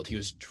midfield? He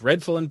was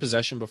dreadful in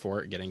possession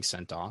before getting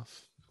sent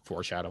off.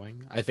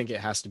 Foreshadowing. I think it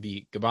has to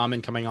be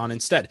Gabaman coming on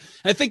instead.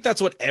 And I think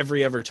that's what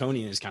every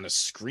Evertonian is kind of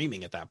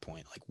screaming at that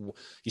point. Like,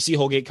 you see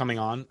Holgate coming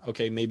on,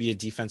 okay, maybe a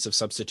defensive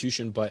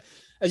substitution, but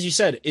as you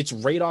said, it's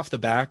right off the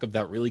back of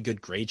that really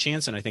good Gray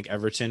chance, and I think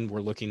Everton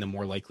were looking the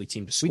more likely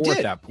team to score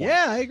at that point.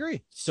 Yeah, I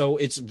agree. So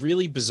it's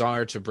really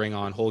bizarre to bring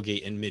on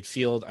Holgate in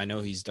midfield. I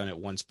know he's done it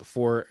once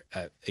before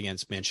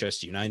against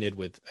Manchester United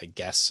with, I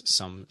guess,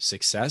 some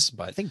success,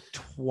 but I think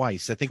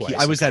twice.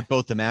 I was at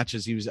both the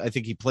matches. I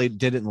think he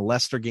did it in the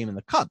Leicester game in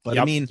the Cup. But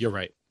yep, I mean, you're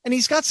right. And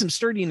he's got some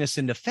sturdiness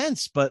in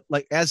defense, but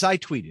like, as I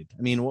tweeted,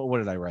 I mean, what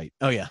did I write?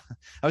 Oh yeah.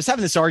 I was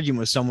having this argument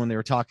with someone. They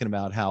were talking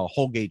about how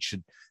Holgate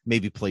should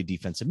maybe play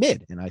defensive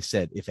mid. And I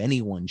said, if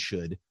anyone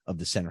should of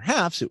the center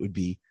halves, it would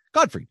be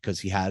Godfrey, because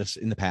he had us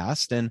in the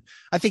past. And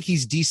I think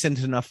he's decent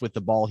enough with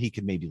the ball. He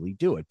could maybe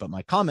do it. But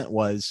my comment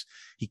was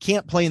he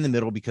can't play in the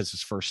middle because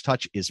his first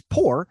touch is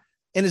poor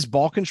and his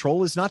ball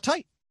control is not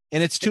tight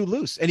and it's too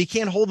loose and he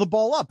can't hold the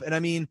ball up. And I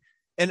mean,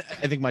 and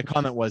I think my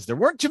comment was there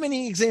weren't too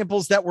many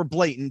examples that were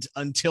blatant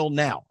until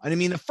now. And I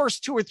mean, the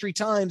first 2 or 3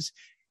 times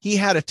he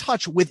had a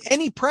touch with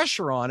any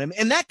pressure on him.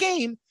 And that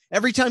game,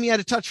 every time he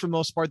had a touch, for the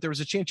most part, there was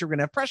a chance you were going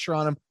to have pressure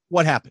on him.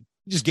 What happened?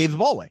 He just gave the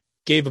ball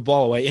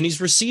away. And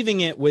he's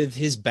receiving it with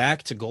his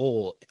back to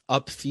goal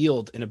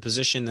upfield in a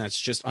position that's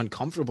just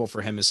uncomfortable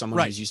for him as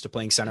someone who's used to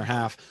playing center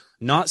half,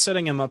 not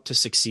setting him up to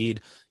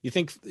succeed. You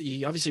think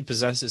he obviously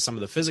possesses some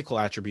of the physical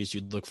attributes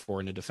you'd look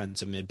for in a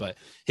defensive mid, but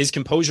his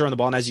composure on the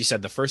ball, and as you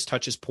said, the first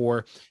touch is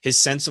poor. His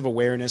sense of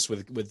awareness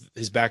with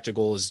his back to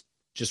goal is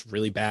just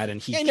really bad.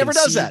 And he never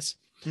does that.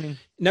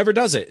 Never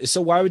does it.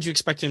 So why would you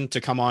expect him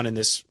to come on in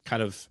this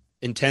kind of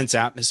intense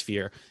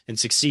atmosphere and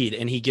succeed?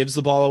 And he gives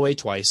the ball away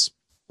twice.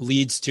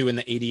 Leads to, in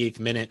the 88th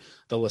minute,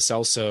 the Lo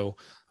Celso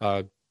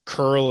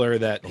curler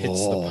that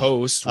hits the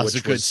post. That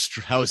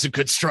was a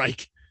good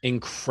strike.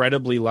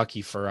 Incredibly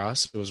lucky for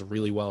us. It was a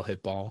really well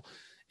hit ball.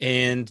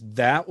 And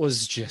that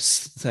was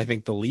just, I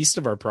think, the least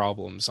of our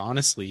problems,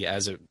 honestly,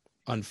 as it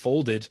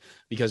unfolded,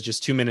 because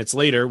just 2 minutes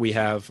later, we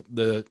have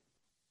the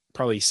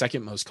probably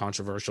second most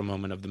controversial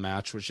moment of the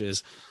match, which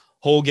is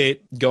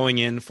Holgate going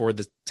in for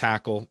the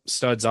tackle,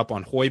 studs up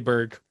on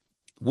Højbjerg,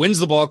 wins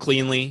the ball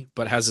cleanly,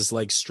 but has his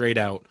legs straight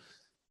out.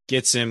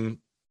 Gets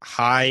him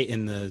high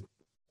in the,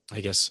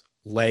 I guess,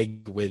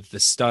 leg with the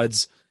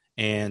studs,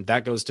 and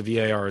that goes to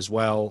VAR as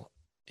well,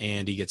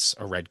 and he gets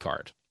a red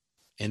card.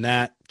 And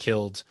that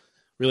killed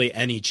really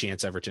any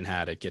chance Everton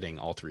had at getting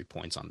all 3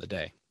 points on the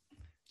day.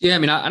 Yeah, I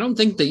mean, I don't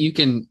think that you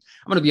can,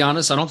 I'm going to be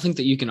honest, I don't think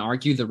that you can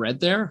argue the red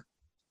there,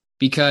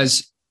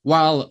 because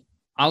while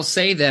I'll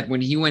say that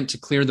when he went to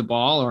clear the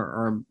ball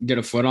or get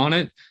a foot on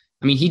it,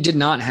 I mean, he did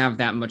not have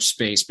that much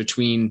space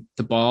between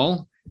the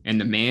ball and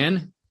the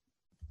man.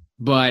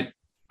 But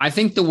I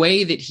think the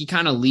way that he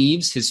kind of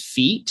leaves his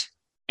feet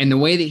and the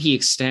way that he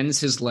extends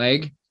his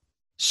leg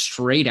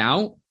straight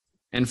out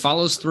and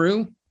follows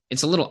through,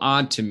 it's a little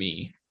odd to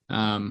me.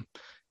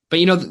 But,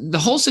 you know, the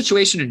whole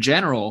situation in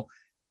general,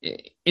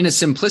 in a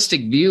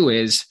simplistic view,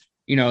 is,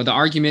 you know, the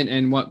argument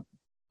and what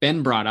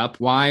Ben brought up,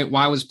 why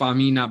was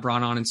Bameen not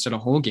brought on instead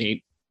of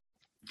Holgate?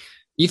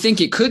 You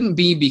think it couldn't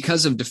be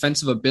because of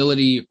defensive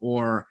ability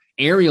or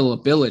aerial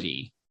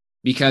ability,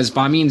 because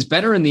Bameen's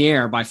better in the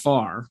air by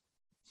far.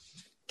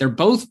 They're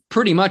both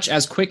pretty much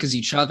as quick as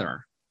each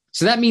other.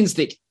 So that means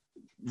that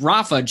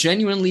Rafa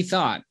genuinely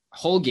thought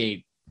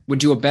Holgate would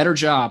do a better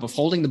job of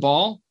holding the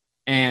ball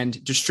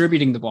and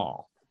distributing the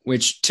ball,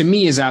 which to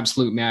me is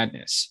absolute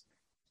madness.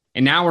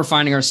 And now we're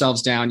finding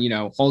ourselves down, you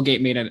know,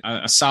 Holgate made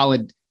a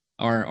solid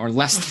or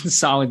less than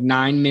solid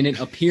 9-minute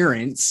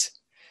appearance.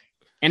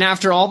 And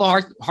after all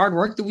the hard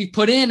work that we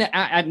put in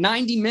at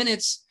 90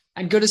 minutes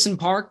at Goodison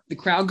Park, the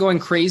crowd going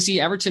crazy,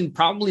 Everton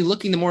probably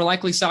looking the more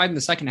likely side in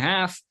the second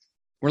half,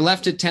 we're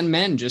left at 10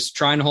 men just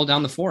trying to hold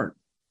down the fort.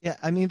 Yeah,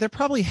 I mean, there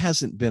probably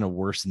hasn't been a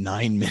worse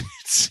 9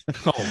 minutes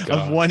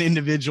of one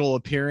individual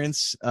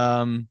appearance.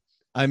 I'm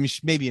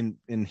maybe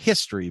in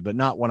history, but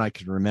not one I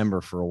could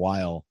remember for a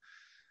while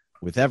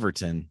with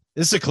Everton.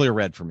 This is a clear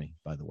red for me,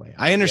 by the way.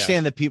 I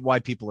understand that why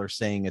people are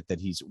saying it, that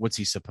what's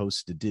he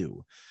supposed to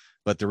do?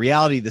 But the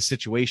reality of the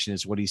situation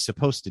is what he's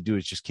supposed to do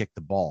is just kick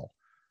the ball,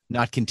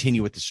 not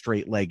continue with the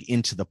straight leg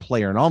into the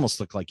player, and almost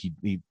look like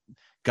he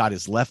got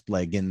his left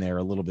leg in there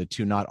a little bit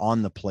too, not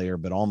on the player,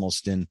 but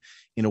almost in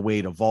a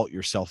way to vault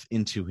yourself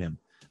into him.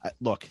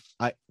 Look,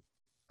 I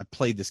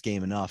played this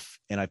game enough,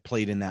 and I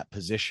played in that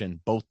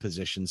position, both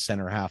positions,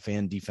 center half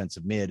and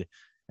defensive mid.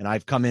 And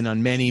I've come in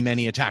on many,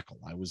 many a tackle.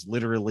 I was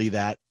literally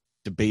that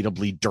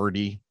debatably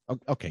dirty.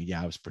 Okay.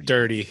 Yeah. I was pretty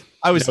dirty.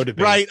 I was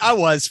right. I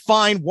was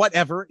fine.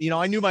 Whatever. You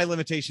know, I knew my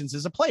limitations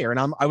as a player,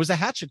 and I was a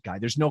hatchet guy.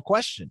 There's no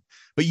question,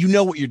 but you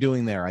know what you're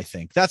doing there. I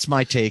think that's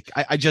my take.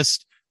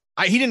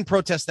 He didn't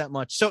protest that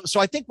much. So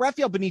I think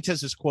Rafael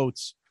Benitez's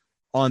quotes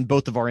on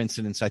both of our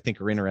incidents, I think,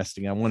 are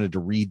interesting. I wanted to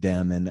read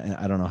them, and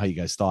I don't know how you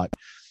guys thought.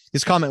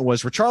 His comment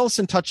was,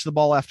 Richarlison touched the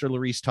ball after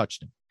Lloris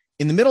touched him.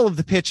 In the middle of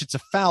the pitch, it's a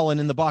foul, and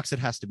in the box, it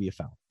has to be a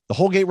foul. The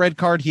Holgate red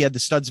card, he had the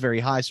studs very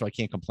high, so I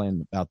can't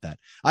complain about that.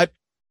 I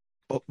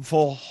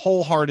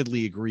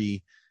wholeheartedly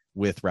agree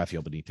with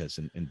Rafael Benitez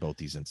in both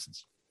these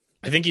instances.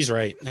 I think he's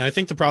right. And I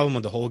think the problem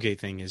with the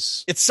Holgate thing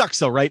is... It sucks,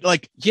 though, right?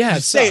 Like, yeah,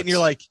 you say it, and you're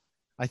like,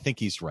 I think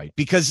he's right.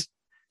 Because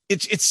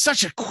it's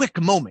such a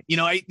quick moment. You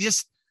know,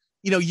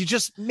 you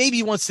just maybe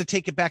he wants to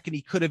take it back, and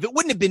he could have. It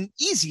wouldn't have been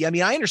easy. I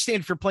mean, I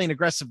understand if you're playing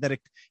aggressive that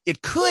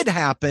it could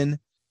happen.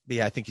 But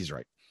yeah, I think he's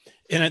right.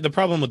 And the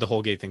problem with the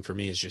Holgate thing for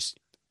me is just,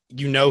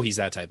 you know, he's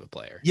that type of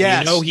player.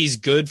 Yes. You know, he's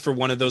good for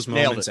one of those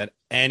moments at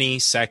any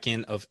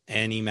second of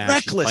any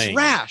match. Reckless,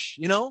 rash,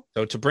 you know?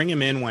 So to bring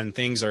him in when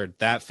things are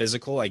that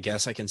physical, I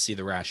guess I can see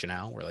the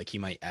rationale where like he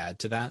might add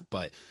to that.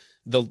 But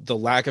the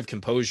lack of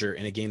composure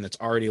in a game that's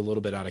already a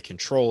little bit out of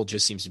control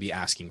just seems to be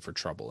asking for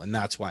trouble. And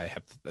that's why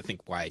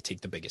I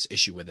take the biggest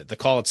issue with it. The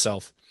call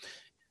itself,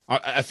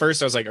 at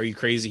first I was like, are you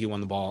crazy? He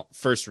won the ball.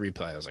 First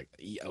replay, I was like,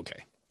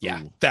 okay.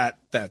 Yeah,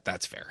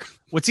 that's fair.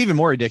 What's even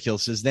more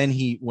ridiculous is then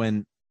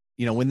when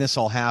this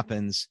all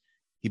happens,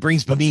 he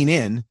brings Bameen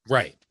in,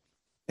 right,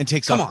 and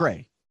takes off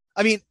Gray.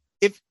 I mean,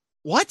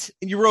 and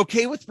you were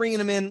okay with bringing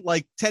him in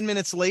like 10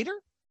 minutes later?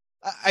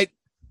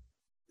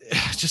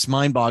 Just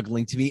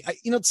mind-boggling to me.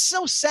 It's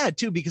so sad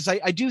too, because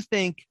I do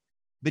think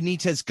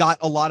Benitez got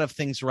a lot of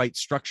things right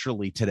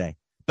structurally today,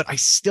 but I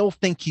still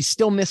think he's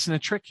still missing a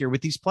trick here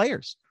with these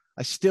players.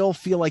 I still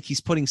feel like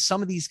he's putting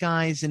some of these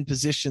guys in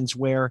positions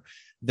where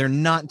they're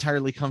not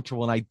entirely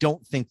comfortable, and I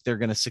don't think they're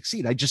going to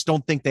succeed. I just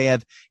don't think they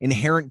have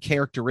inherent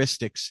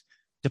characteristics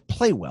to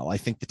play well. I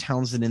think the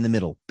Townsend in the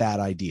middle,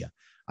 bad idea.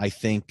 I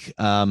think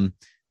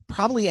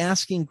probably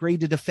asking Gray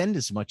to defend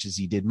as much as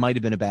he did might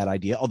have been a bad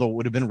idea, although it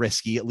would have been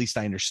risky. At least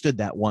I understood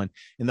that one.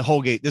 In the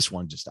Holgate, this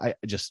one, I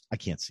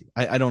can't see.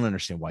 I don't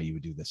understand why you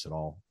would do this at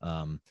all.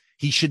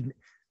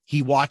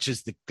 He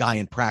watches the guy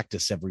in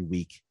practice every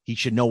week. He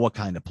should know what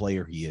kind of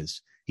player he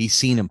is. He's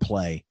seen him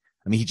play.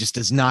 I mean, he just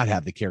does not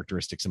have the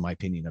characteristics, in my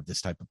opinion, of this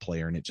type of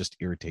player, and it just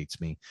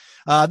irritates me.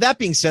 That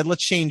being said,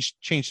 let's change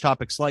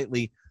topic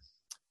slightly.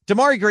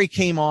 Demarai Gray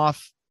came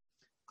off.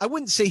 I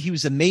wouldn't say he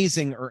was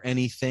amazing or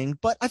anything,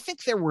 but I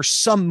think there were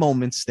some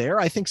moments there.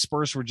 I think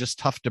Spurs were just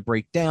tough to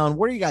break down.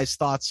 What are you guys'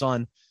 thoughts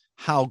on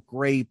how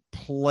Gray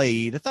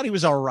played? I thought he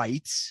was all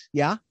right.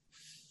 Yeah?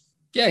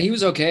 Yeah, he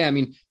was okay. I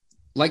mean,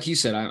 like you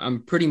said,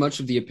 I'm pretty much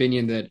of the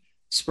opinion that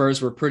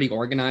Spurs were pretty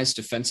organized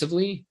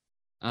defensively.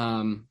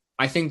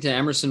 I think to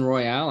Emerson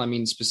Royale, I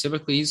mean,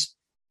 specifically,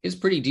 he's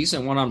pretty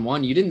decent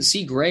one-on-one. You didn't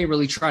see Gray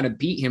really try to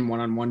beat him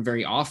one-on-one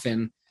very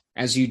often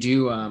as you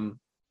do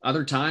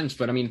other times,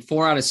 but I mean,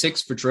 4 out of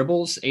 6 for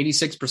dribbles,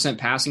 86%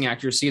 passing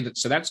accuracy.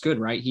 So that's good,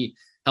 right? He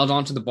held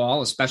on to the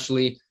ball,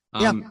 especially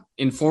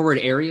in forward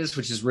areas,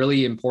 which is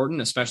really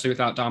important, especially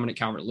without Dominic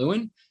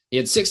Calvert-Lewin. He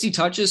had 60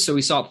 touches, so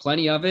we saw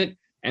plenty of it,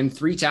 and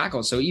 3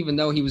 tackles. So even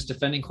though he was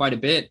defending quite a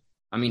bit,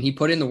 I mean, he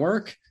put in the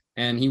work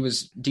and he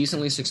was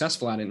decently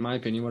successful at it, in my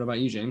opinion. What about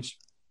you, James?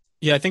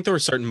 Yeah, I think there were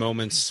certain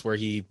moments where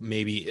there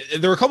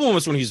were a couple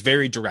moments when he was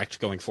very direct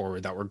going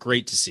forward that were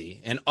great to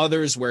see, and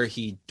others where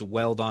he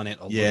dwelled on it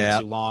a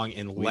little too long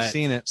and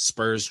let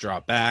Spurs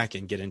drop back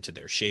and get into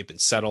their shape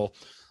and settle.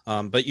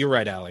 But you're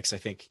right, Alex. I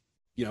think,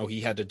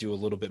 he had to do a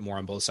little bit more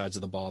on both sides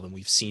of the ball than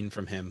we've seen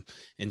from him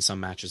in some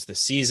matches this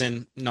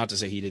season. Not to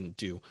say he didn't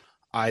do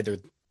either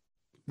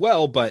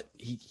well, but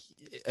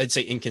I'd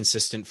say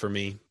inconsistent for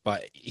me.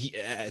 But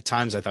at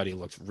times I thought he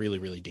looked really,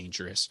 really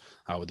dangerous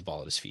with the ball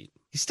at his feet.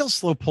 He's still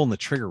slow pulling the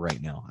trigger right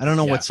now. I don't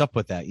know what's up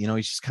with that.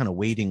 He's just kind of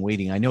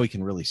waiting. I know he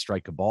can really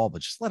strike a ball,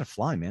 but just let it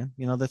fly, man.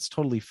 That's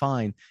totally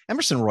fine.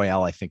 Emerson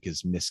Royale, I think,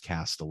 is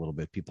miscast a little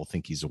bit. People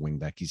think he's a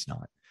wingback. He's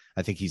not.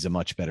 I think he's a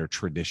much better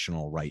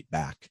traditional right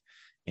back.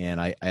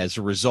 And as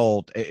a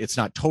result, it's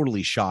not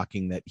totally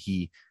shocking that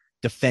he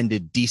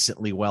defended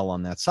decently well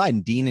on that side.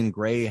 And Dean and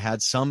Gray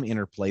had some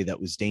interplay that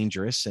was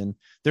dangerous, and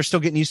they're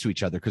still getting used to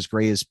each other because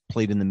Gray has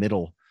played in the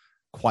middle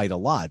quite a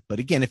lot. But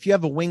again, if you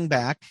have a wing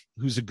back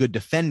who's a good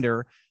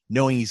defender,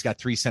 knowing he's got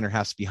 3 center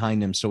halves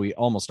behind him, so he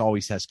almost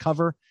always has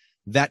cover,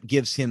 that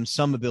gives him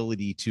some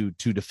ability to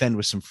defend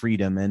with some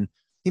freedom. And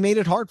he made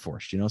it hard for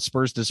us.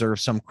 Spurs deserve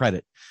some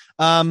credit.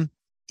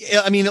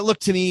 I mean, it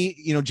looked to me,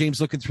 James,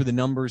 looking through the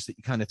numbers that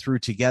you kind of threw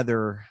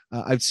together,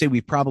 I'd say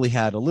we probably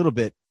had a little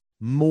bit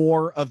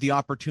more of the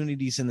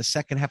opportunities in the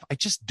second half. I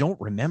just don't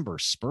remember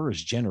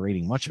Spurs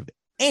generating much of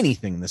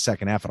anything in the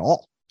second half at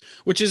all.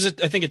 Which is,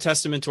 I think, a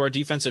testament to our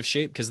defensive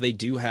shape, because they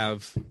do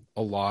have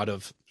a lot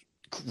of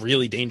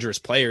really dangerous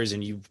players,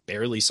 and you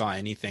barely saw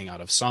anything out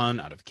of Son,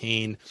 out of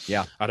Kane,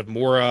 out of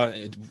Mora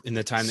in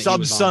the time that he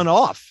was Son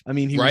off. I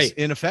mean, he was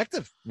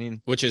ineffective.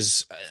 Which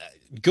is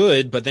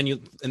good, but then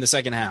in the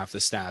second half, the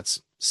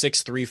stats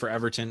 6-3 for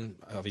Everton,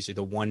 obviously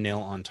the 1-0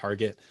 on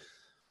target,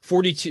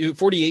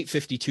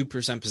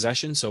 48-52%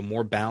 possession, so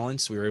more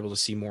balance. We were able to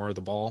see more of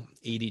the ball,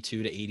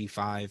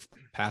 82-85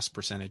 pass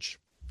percentage.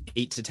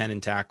 8-10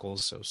 in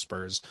tackles, so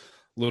Spurs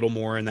a little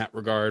more in that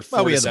regard.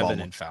 4-7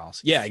 in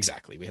fouls. Yeah,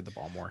 exactly. We had the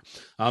ball more.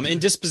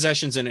 And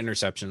dispossessions and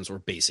interceptions were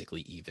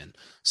basically even.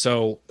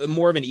 So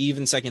more of an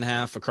even second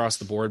half across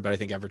the board. But I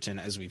think Everton,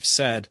 as we've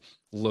said,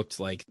 looked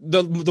like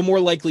the more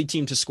likely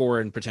team to score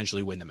and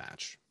potentially win the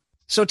match.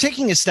 So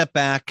taking a step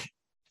back,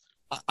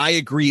 I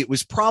agree. It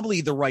was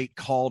probably the right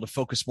call to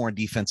focus more on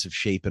defensive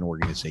shape and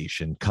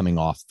organization coming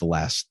off the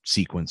last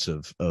sequence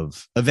of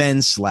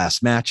events,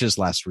 last matches,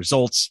 last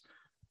results.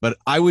 But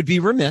I would be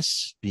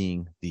remiss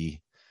being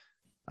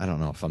I don't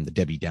know if I'm the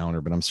Debbie Downer,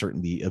 but I'm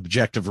certainly the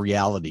objective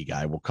reality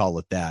guy. We'll call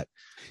it that.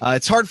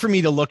 It's hard for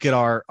me to look at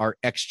our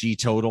XG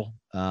total.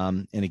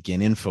 And again,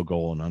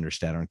 Infogol and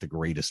Understat aren't the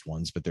greatest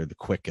ones, but they're the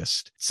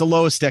quickest. It's the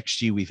lowest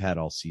XG we've had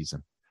all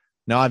season.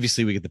 Now,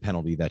 obviously, we get the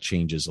penalty. That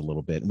changes a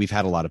little bit. And we've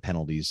had a lot of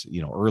penalties,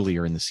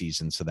 earlier in the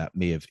season, so that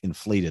may have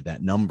inflated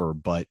that number.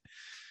 But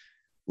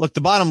look,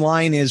 the bottom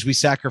line is we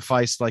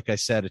sacrificed, like I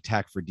said,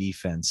 attack for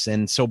defense.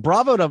 And so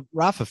bravo to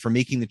Rafa for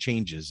making the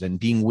changes and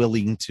being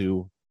willing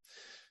to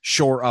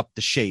shore up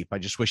the shape. I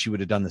just wish he would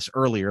have done this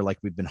earlier, like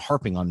we've been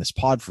harping on this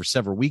pod for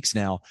several weeks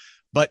now.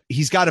 But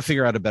he's got to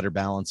figure out a better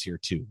balance here,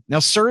 too. Now,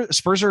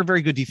 Spurs are a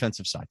very good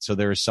defensive side, so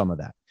there is some of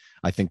that.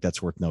 I think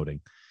that's worth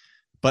noting.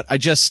 But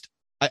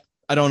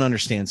I don't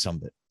understand some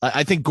of it.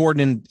 I think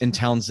Gordon and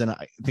Townsend,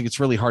 I think it's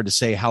really hard to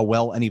say how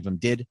well any of them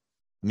did.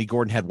 I mean,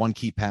 Gordon had 1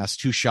 key pass,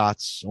 2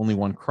 shots, only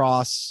 1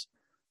 cross,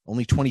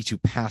 only 22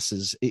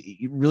 passes.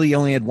 It really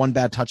only had 1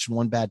 bad touch and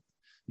 1 bad,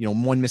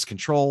 1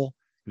 miscontrol.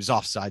 He was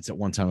offsides at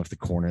one time off the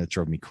corner. That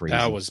drove me crazy.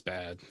 That was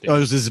bad. Yeah. It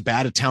was as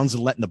bad as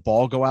Townsend letting the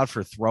ball go out for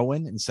a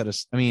throw-in instead of,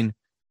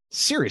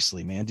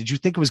 seriously, man, did you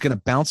think it was going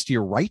to bounce to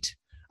your right?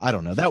 I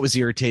don't know. That was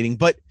irritating.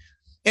 But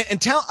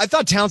I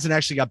thought Townsend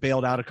actually got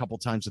bailed out a couple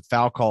of times with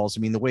foul calls.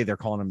 The way they're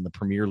calling him in the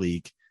Premier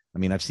League.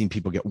 I've seen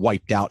people get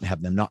wiped out and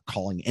have them not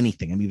calling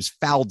anything. He was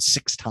fouled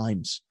 6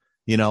 times,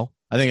 I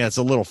think that's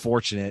a little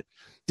fortunate.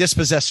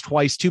 Dispossessed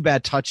twice, 2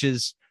 bad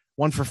touches,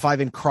 1 for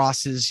 5 in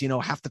crosses,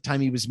 half the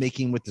time he was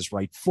making with his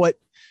right foot,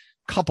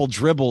 couple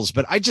dribbles,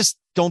 but I just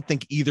don't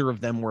think either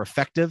of them were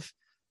effective.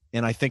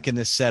 And I think in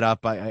this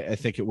setup, I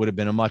think it would have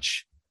been a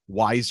much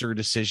wiser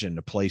decision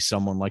to play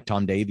someone like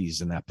Tom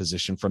Davies in that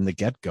position from the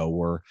get-go,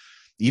 or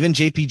even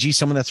JPG,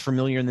 someone that's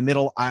familiar in the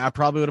middle. I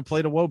probably would have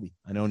played Iwobi.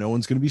 I know no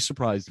one's going to be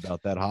surprised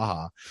about that.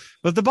 Haha.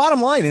 But the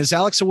bottom line is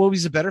Alex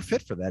Iwobi's a better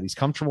fit for that. He's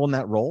comfortable in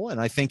that role. And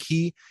I think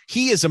he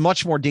is a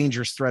much more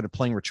dangerous threat of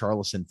playing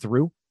Richarlison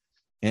through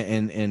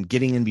and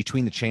getting in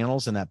between the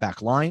channels in that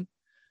back line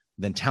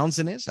than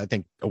Townsend is. I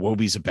think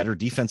Iwobi's a better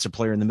defensive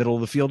player in the middle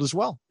of the field as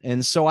well.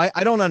 And so I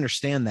don't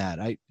understand that.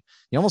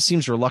 He almost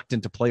seems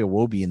reluctant to play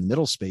Iwobi in the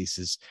middle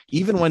spaces.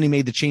 Even when he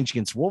made the change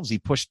against Wolves, he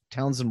pushed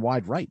Townsend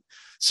wide right.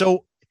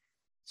 So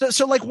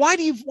So like, why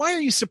are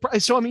you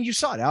surprised? So, I mean, you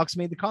saw it. Alex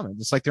made the comment.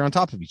 It's like they're on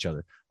top of each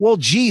other. Well,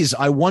 geez,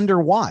 I wonder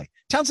why.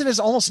 Townsend has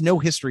almost no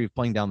history of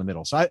playing down the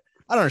middle. So I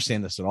don't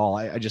understand this at all.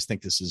 I just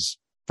think this is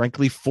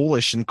frankly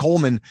foolish. And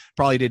Coleman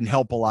probably didn't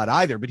help a lot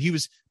either, but he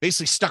was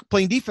basically stuck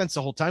playing defense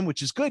the whole time,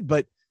 which is good.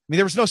 But I mean,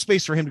 there was no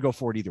space for him to go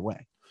forward either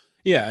way.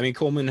 Yeah, I mean,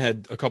 Coleman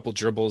had a couple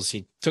dribbles.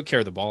 He took care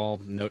of the ball.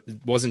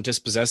 Wasn't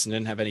dispossessed and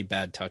didn't have any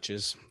bad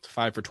touches.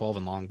 5 for 12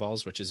 in long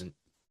balls, which isn't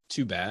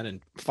too bad, and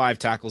 5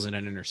 tackles and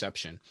an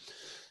interception.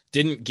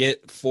 Didn't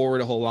get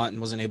forward a whole lot and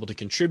wasn't able to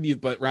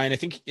contribute. But Ryan, I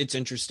think it's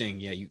interesting.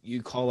 Yeah,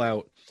 you call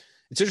out.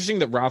 It's interesting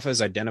that Rafa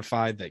has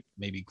identified that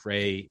maybe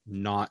Gray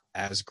not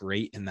as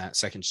great in that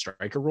second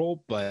striker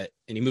role, and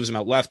he moves him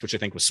out left, which I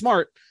think was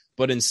smart.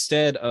 But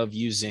instead of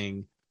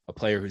using a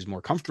player who's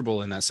more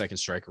comfortable in that second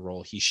striker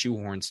role, he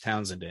shoehorns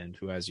Townsend in,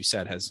 who, as you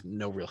said, has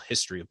no real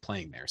history of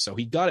playing there. So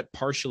he got it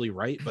partially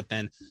right, but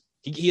then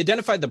he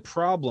identified the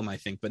problem, I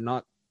think, but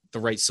not the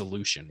right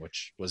solution,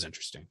 which was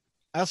interesting.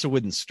 I also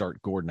wouldn't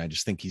start Gordon. I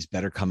just think he's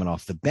better coming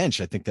off the bench.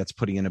 I think that's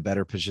putting in a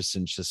better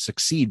position to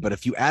succeed. But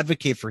if you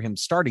advocate for him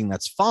starting,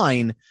 that's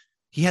fine.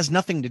 He has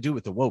nothing to do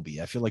with Iwobi.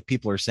 I feel like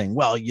people are saying,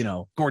 well,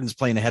 Gordon's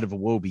playing ahead of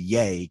Iwobi.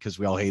 Yay, because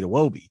we all hate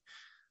Iwobi.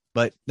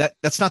 But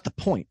that's not the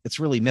point. It's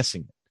really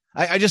missing it.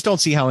 I just don't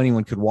see how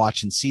anyone could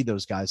watch and see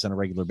those guys on a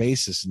regular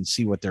basis and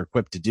see what they're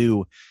equipped to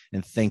do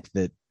and think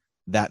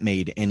that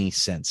made any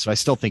sense. So I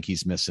still think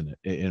he's missing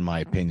it, in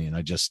my opinion.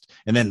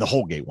 And then the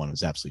Holgate one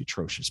was absolutely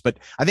atrocious. But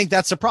I think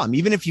that's the problem.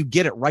 Even if you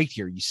get it right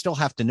here, you still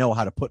have to know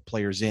how to put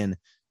players in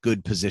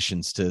good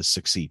positions to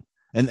succeed.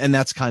 And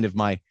that's kind of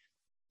my,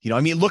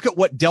 look at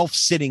what Delph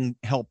sitting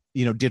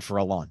did for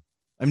Alon.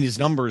 I mean, his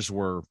numbers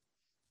were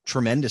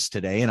tremendous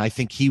today. And I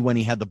think when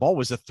he had the ball,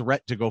 was a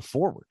threat to go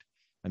forward.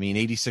 I mean,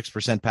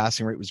 86%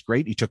 passing rate was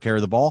great. He took care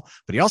of the ball,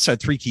 but he also had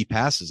 3 key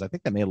passes. I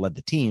think that may have led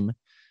the team.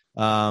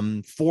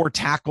 4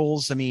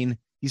 tackles. I mean,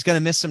 he's going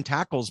to miss some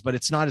tackles, but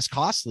it's not as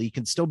costly. He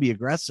can still be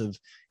aggressive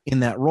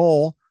in that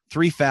role.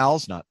 3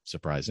 fouls, not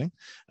surprising.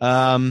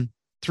 3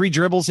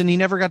 dribbles, and he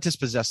never got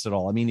dispossessed at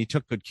all. I mean, he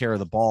took good care of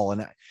the ball.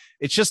 And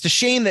it's just a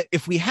shame that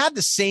if we had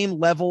the same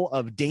level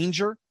of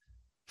danger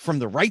from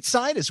the right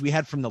side as we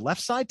had from the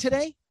left side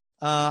today,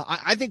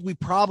 I think we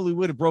probably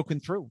would have broken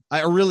through.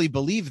 I really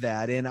believe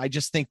that. And I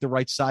just think the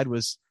right side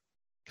was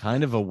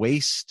kind of a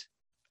waste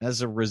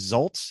as a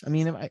result. I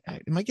mean,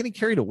 am I getting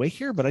carried away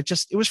here? But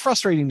it was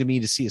frustrating to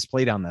me to see us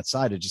play down that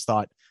side. I just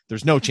thought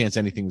there's no chance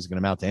anything was going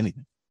to amount to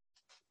anything.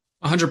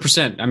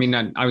 100%. I mean,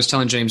 I was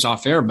telling James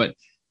off air, but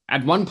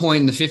at one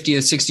point in the 50th,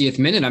 60th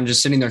minute, I'm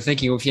just sitting there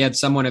thinking, well, if you had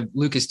someone of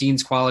Lucas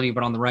Dean's quality,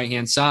 but on the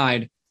right-hand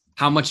side,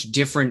 how much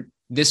different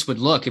this would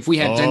look. If we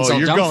had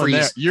Denzel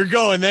Dumfries. You're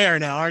going there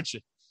now, aren't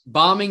you?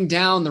 Bombing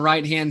down the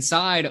right-hand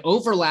side,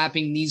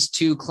 overlapping these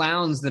 2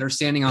 clowns that are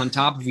standing on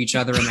top of each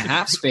other in the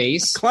half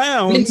space.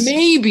 Clowns. And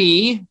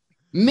maybe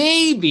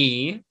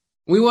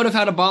we would have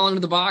had a ball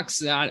into the box.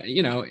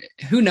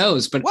 Who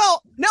knows? But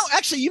well, no,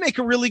 actually, you make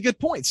a really good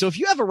point. So if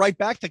you have a right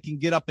back that can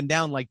get up and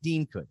down like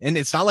Dean could, and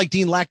it's not like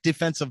Dean lacked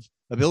defensive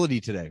ability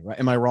today, right?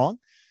 Am I wrong?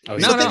 Oh,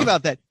 so think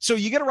about that. So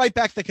you get a right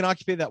back that can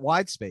occupy that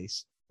wide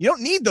space. You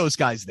don't need those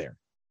guys there.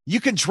 You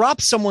can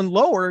drop someone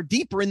lower,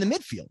 deeper in the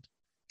midfield.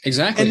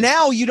 Exactly. And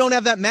now you don't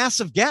have that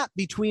massive gap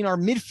between our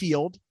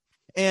midfield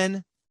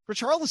and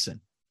Richarlison.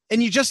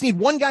 And you just need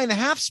one guy in the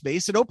half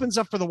space. It opens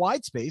up for the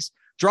wide space.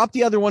 Drop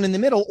the other one in the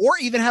middle, or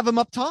even have him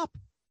up top.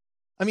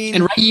 I mean,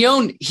 and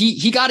Reguilón,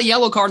 he got a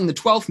yellow card in the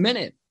 12th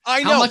minute.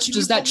 I know. How much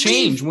does that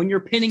change when you're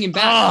pinning him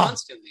back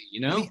constantly?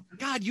 I mean,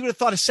 God, you would have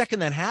thought a second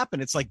that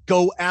happened. It's like,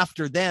 go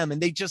after them.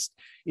 And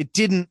it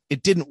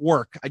didn't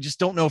work. I just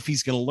don't know if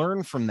he's going to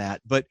learn from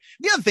that. But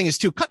the other thing is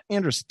too, cut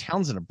Andros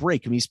Townsend a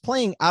break. I mean, he's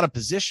playing out of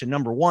position,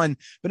 number 1,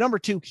 but number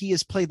 2, he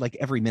has played like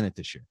every minute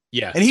this year.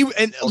 Yeah.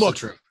 And look,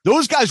 true.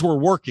 Those guys were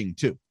working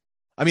too.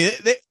 I mean,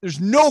 there's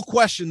no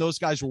question those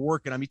guys were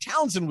working. I mean,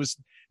 Townsend was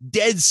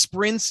dead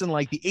sprints in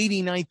like the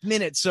 89th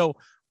minute. So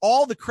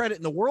all the credit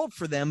in the world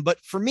for them. But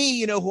for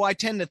me, who I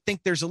tend to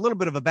think there's a little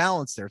bit of a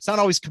balance there. It's not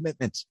always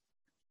commitment.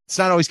 It's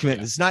not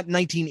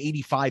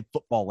 1985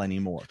 football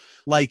anymore.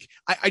 Like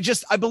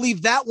I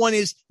believe that one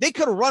is, they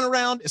could have run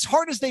around as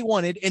hard as they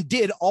wanted and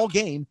did all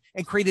game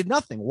and created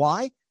nothing.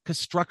 Why? Because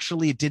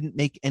structurally it didn't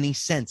make any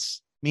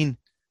sense. I mean,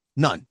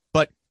 none.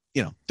 But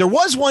there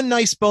was one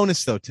nice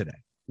bonus though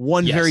today.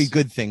 One very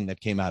good thing that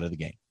came out of the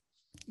game.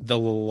 The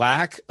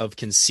lack of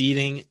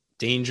conceding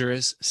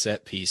dangerous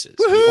set pieces.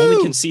 Woo-hoo! We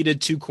only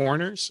conceded 2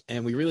 corners,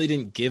 and we really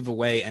didn't give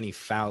away any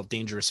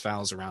dangerous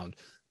fouls around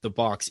the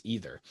box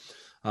either.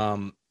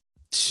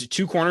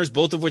 2 corners,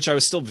 both of which I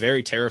was still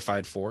very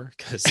terrified for,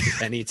 because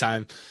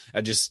anytime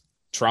I just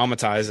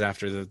traumatized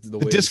after the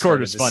way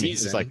Discord was funny.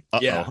 Season, it's like,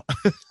 yeah,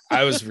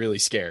 I was really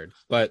scared,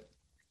 but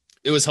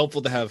it was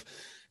helpful to have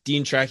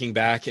Dean tracking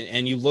back,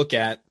 and you look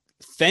at,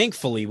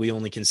 thankfully we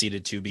only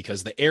conceded 2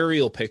 because the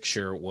aerial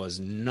picture was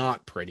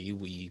not pretty.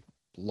 We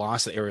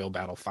lost the aerial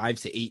battle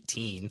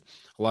 5-18.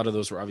 A lot of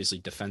those were obviously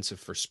defensive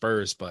for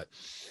Spurs, but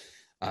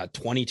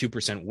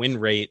 22% win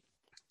rate,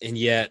 and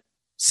yet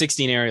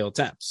 16 aerial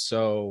attempts.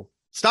 So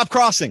stop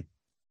crossing.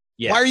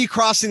 Why are you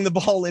crossing the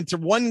ball into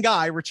one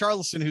guy,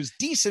 Richarlison, who's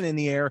decent in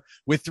the air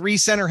with 3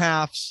 center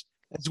halves,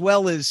 as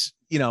well as,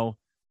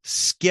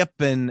 Skip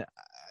and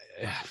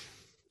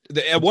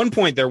at one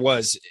point there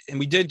was, and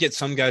we did get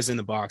some guys in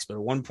the box, but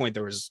at one point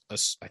there was,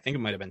 I think it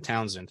might've been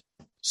Townsend,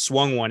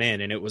 swung one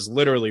in, and it was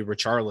literally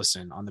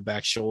Richarlison on the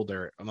back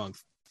shoulder among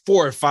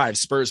 4 or 5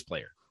 Spurs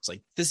player. It's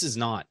like, this is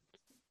not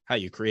how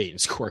you create and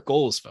score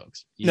goals,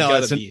 folks. You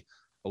got to be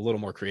a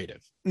little more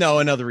creative. No,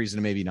 another reason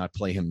to maybe not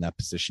play him in that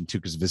position too,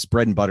 because if his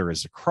bread and butter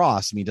is a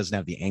cross and he doesn't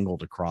have the angle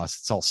to cross,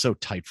 it's all so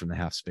tight from the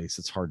half space.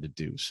 It's hard to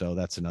do. So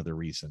that's another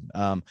reason.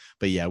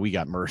 But yeah, we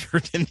got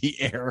murdered in the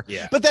air.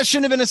 Yeah. But that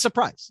shouldn't have been a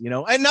surprise,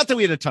 and not that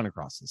we had a ton of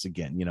crosses.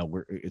 Again,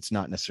 it's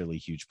not necessarily a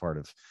huge part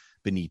of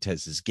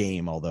Benitez's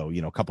game, although,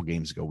 a couple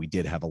games ago we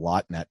did have a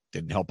lot and that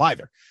didn't help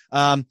either.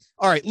 All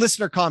right,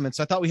 listener comments.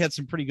 I thought we had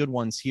some pretty good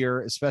ones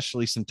here,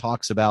 especially some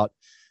talks about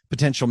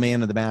potential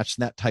man of the match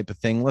and that type of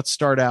thing. Let's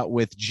start out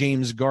with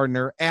James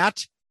Gardner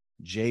at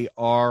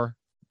JR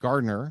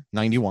Gardner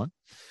 91.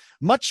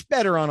 Much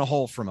better on a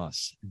whole from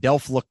us.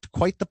 Delph looked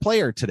quite the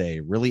player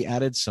today, really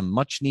added some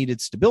much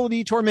needed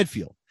stability to our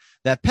midfield.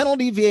 That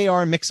penalty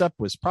VAR mix up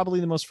was probably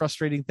the most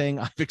frustrating thing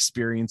I've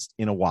experienced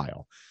in a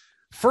while.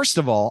 First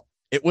of all,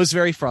 it was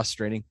very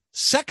frustrating.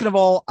 Second of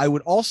all, I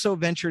would also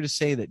venture to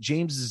say that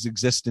James's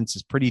existence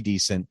is pretty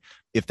decent,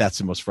 if that's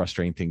the most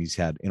frustrating thing he's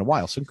had in a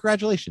while. So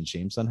congratulations,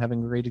 James, on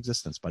having a great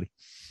existence, buddy.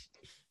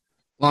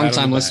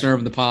 Long-time listener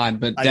of the pod,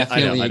 but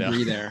definitely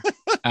agree there.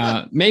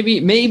 Maybe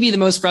the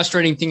most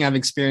frustrating thing I've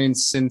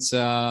experienced since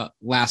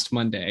last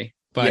Monday,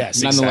 but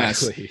yes,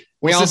 nonetheless. Exactly.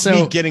 We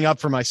also getting up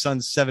for my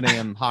son's 7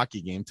 a.m.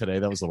 hockey game today.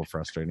 That was a little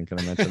frustrating. Can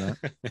I mention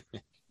that?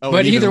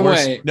 But either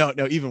way, no,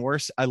 even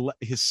worse.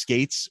 His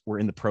skates were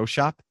in the pro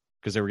shop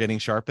because they were getting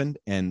sharpened,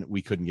 and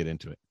we couldn't get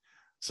into it.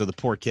 So the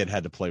poor kid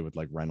had to play with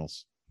like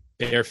Reynolds.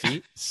 Bare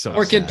feet.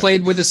 Poor kid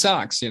played with his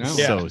socks, Yeah.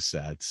 So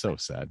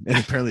sad. And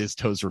apparently his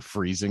toes were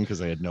freezing because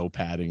they had no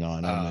padding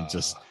on him,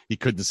 and he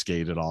couldn't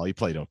skate at all. He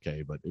played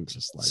okay, but it was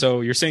just like.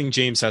 So you're saying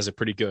James has it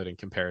pretty good in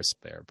comparison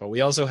there, but we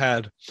also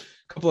had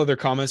a couple other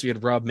comments. We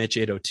had Rob Mitch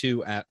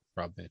 802 at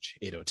Rob Mitch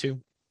 802.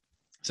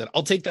 Said,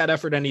 I'll take that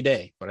effort any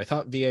day, but I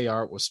thought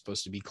VAR was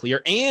supposed to be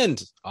clear and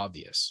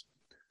obvious.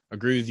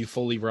 Agree with you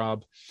fully,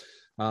 Rob.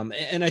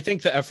 And I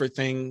think the effort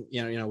thing,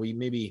 we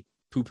maybe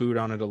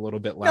poo-pooed on it a little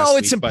bit last week. No,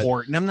 it's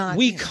important.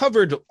 We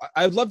covered,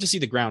 I would love to see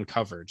the ground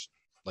covered,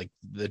 like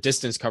the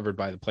distance covered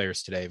by the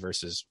players today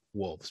versus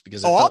Wolves.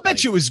 Because I'll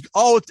bet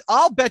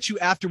you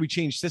after we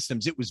changed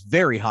systems, it was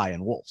very high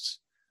in Wolves.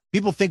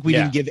 People think we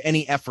didn't give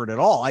any effort at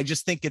all. I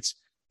just think it's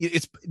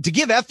to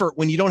give effort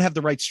when you don't have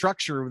the right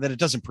structure, that it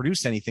doesn't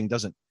produce anything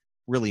doesn't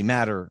really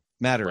matter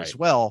right. As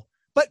well.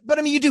 But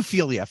I mean, you do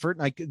feel the effort.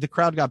 Like the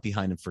crowd got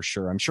behind him for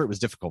sure. I'm sure it was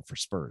difficult for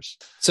Spurs.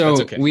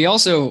 So okay. we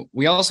also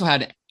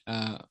had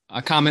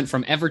a comment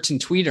from Everton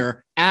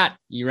tweeter at,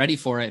 you ready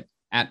for it,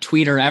 at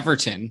Tweeter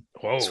Everton.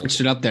 Whoa.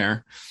 Switched it up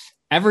there.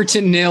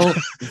 Everton 0,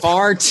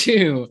 VAR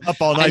 2. Up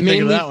all night.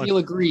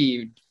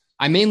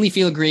 I mainly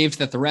feel aggrieved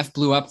that the ref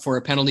blew up for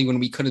a penalty when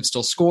we could have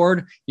still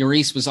scored.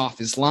 Lloris was off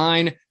his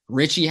line.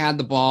 Richie had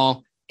the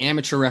ball.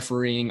 Amateur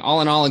refereeing.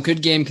 All in all, a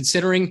good game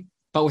considering,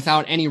 but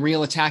without any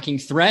real attacking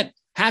threat.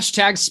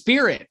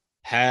 #spirit.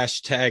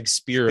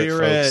 #spirit,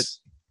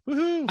 folks.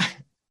 Woohoo.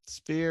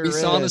 Spirit. We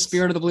saw the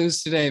spirit of the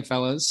Blues today,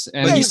 fellas.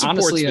 And he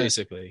supports,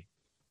 basically.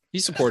 He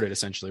supported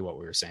essentially what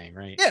we were saying,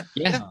 right?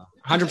 Yeah.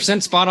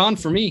 100% spot on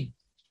for me.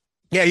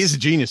 Yeah, he's a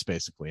genius,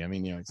 basically. I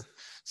mean, he's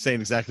saying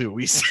exactly what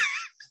we said.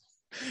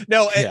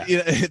 No,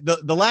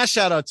 the last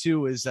shout out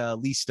too is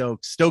Lee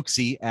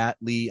Stokesy at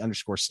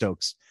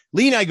Lee_Stokes.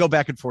 Lee and I go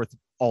back and forth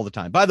all the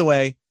time. By the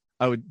way,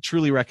 I would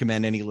truly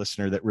recommend any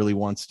listener that really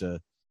wants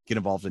to get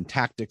involved in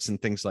tactics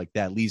and things like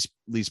that. Lee's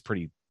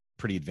pretty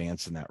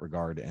advanced in that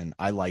regard, and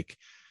I like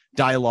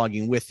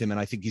dialoguing with him, and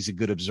I think he's a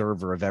good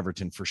observer of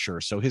Everton for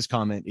sure. So his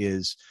comment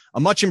is a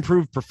much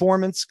improved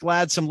performance.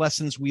 Glad some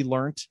lessons we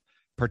learned,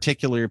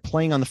 particularly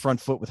playing on the front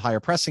foot with higher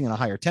pressing and a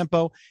higher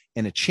tempo,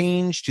 and a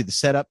change to the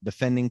setup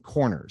defending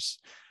corners.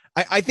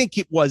 I think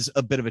it was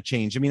a bit of a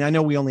change. I mean, I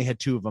know we only had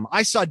 2 of them.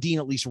 I saw Dean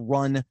at least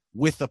run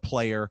with a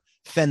player,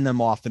 fend them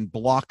off, and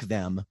block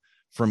them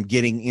from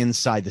getting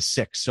inside the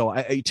 6. So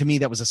to me,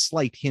 that was a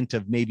slight hint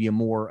of maybe a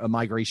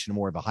migration,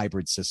 more of a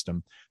hybrid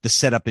system. The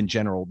setup in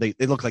general, they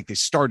look like they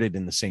started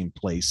in the same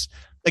place.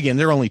 Again,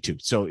 they're only 2,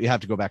 so you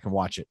have to go back and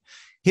watch it.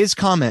 His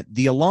comment,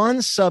 the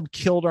Alon sub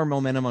killed our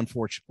momentum,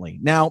 unfortunately.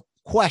 Now,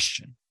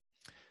 question,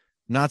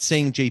 not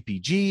saying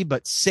JPG,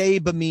 but say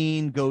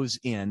Bamin goes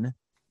in,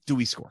 do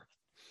we score?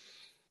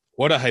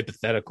 What a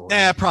hypothetical.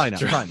 Probably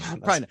not.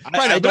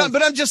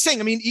 But I'm just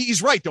saying, I mean,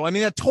 he's right, though. I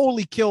mean, that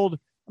totally killed.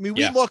 I mean,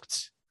 we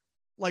looked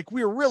like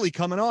we were really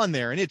coming on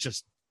there, and it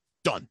just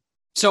done.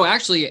 So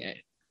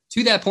actually,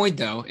 to that point,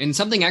 though, and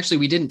something actually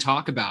we didn't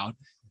talk about,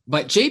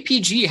 but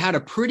JPG had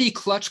a pretty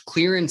clutch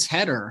clearance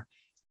header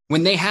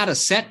when they had a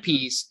set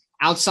piece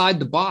outside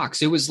the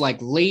box. It was like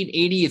late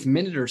 80th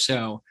minute or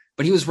so,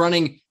 but he was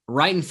running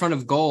right in front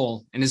of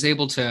goal and is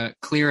able to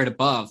clear it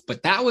above.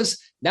 But that was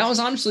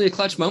honestly a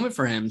clutch moment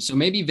for him. So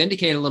maybe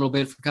vindicate a little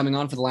bit for coming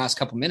on for the last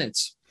couple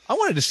minutes. I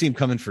wanted to see him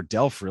come in for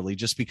Delph, really,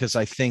 just because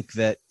I think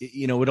that,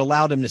 it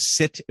allowed him to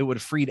sit. It would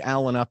have freed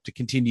Allen up to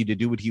continue to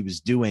do what he was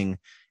doing,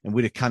 and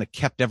would have kind of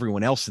kept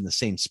everyone else in the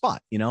same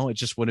spot. It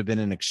just would have been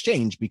an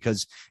exchange,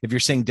 because if you're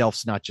saying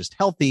Delph's not just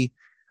healthy,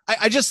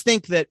 I just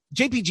think that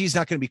JPG is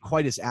not going to be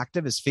quite as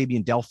active as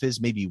Fabian Delph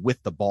is, maybe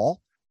with the ball,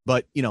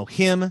 but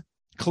him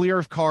clear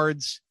of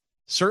cards,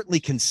 certainly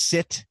can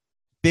sit,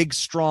 big,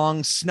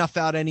 strong, snuff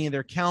out any of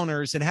their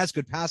counters, and has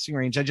good passing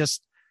range. I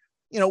just,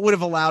 would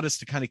have allowed us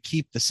to kind of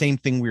keep the same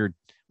thing we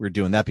were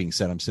doing. That being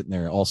said, I'm sitting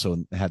there also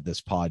and had this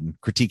pod and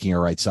critiquing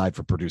our right side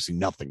for producing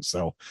nothing.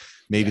 So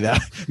maybe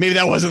that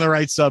wasn't the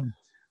right sub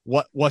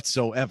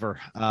whatsoever.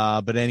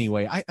 But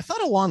anyway, I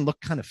thought Alon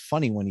looked kind of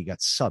funny when he got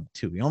subbed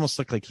too. He almost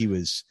looked like he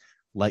was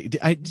like,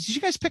 did you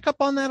guys pick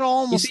up on that?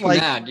 Almost he seemed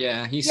mad.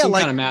 Yeah. He seemed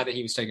kind of mad that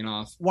he was taken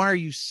off. Why are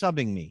you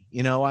subbing me?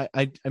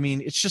 I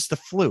mean, it's just the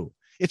flu.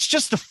 It's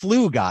just a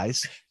flu,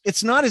 guys.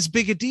 It's not as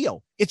big a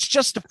deal. It's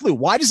just a flu.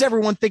 Why does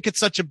everyone think it's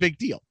such a big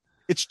deal?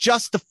 It's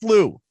just a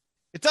flu.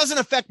 It doesn't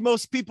affect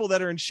most people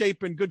that are in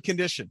shape and good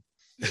condition.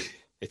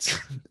 It's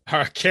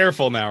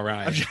careful now,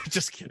 Ryan. I'm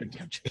just kidding.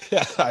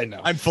 Yeah, I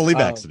know. I'm fully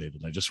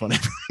vaccinated. I just want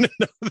everyone to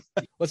know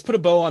that. Let's put a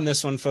bow on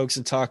this one, folks,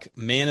 and talk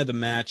man of the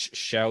match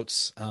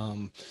shouts.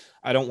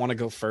 I don't want to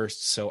go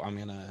first, so I'm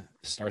going to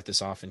start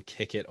this off and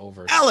kick it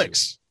over.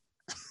 Alex.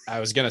 I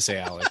was going to say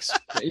Alex.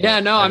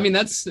 Yeah, no, I mean,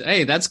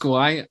 that's cool.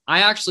 I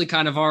actually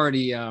kind of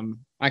already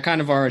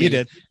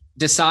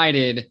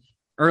decided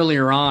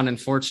earlier on,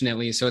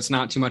 unfortunately, so it's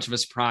not too much of a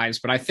surprise,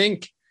 but I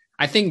think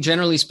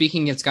generally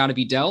speaking, it's got to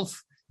be Delph.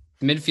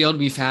 Midfield,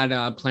 we've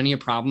had plenty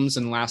of problems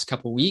in the last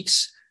couple of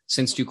weeks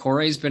since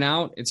Doucouré's been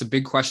out. It's a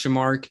big question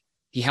mark.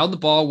 He held the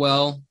ball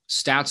well.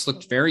 Stats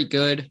looked very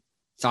good.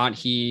 Thought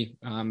he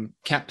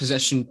kept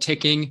possession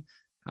ticking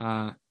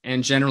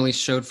and generally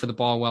showed for the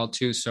ball well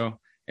too. So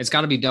it's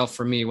got to be Delph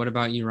for me. What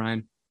about you,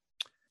 Ryan?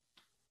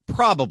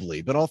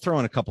 Probably, but I'll throw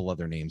in a couple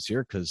other names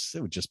here because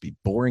it would just be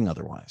boring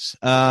otherwise.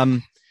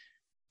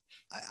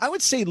 I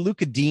would say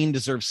Luca Dean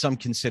deserves some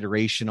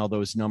consideration, although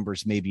his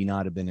numbers maybe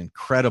not have been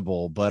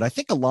incredible. But I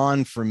think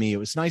Alon, for me, it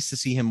was nice to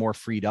see him more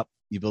freed up,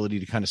 the ability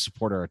to kind of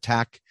support our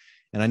attack.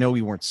 And I know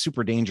we weren't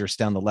super dangerous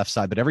down the left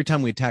side, but every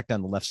time we attacked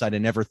down the left side, I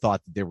never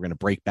thought that they were going to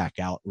break back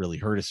out, really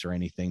hurt us or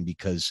anything,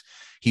 because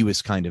he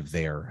was kind of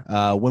there.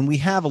 When we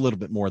have a little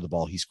bit more of the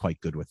ball, he's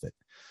quite good with it.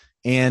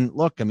 And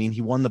look, I mean,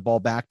 he won the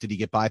ball back. Did he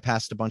get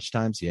bypassed a bunch of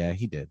times? Yeah,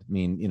 he did. I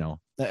mean,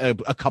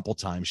 a couple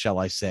times, shall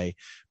I say.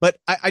 But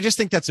I just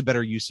think that's a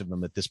better use of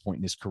him at this point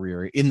in his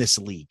career in this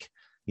league.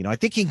 I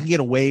think he can get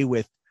away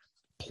with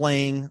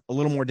playing a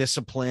little more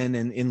discipline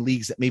in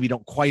leagues that maybe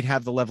don't quite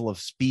have the level of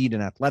speed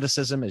and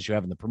athleticism as you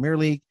have in the Premier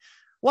League.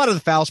 A lot of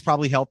the fouls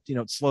probably helped,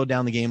 it slowed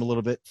down the game a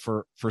little bit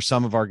for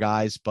some of our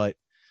guys. But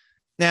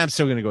I'm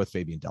still going to go with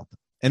Fabian Delph.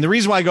 And the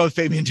reason why I go with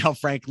Fabian Delph,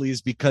 frankly,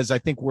 is because I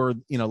think we're,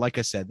 like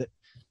I said, that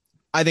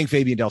I think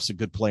Fabian Delph's a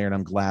good player, and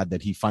I'm glad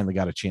that he finally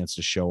got a chance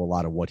to show a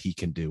lot of what he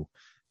can do.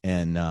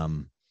 And,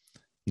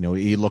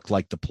 he looked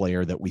like the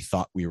player that we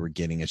thought we were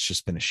getting. It's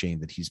just been a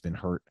shame that he's been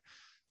hurt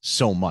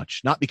so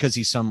much, not because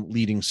he's some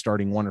leading,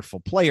 starting,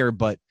 wonderful player,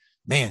 but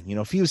man,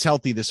 if he was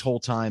healthy this whole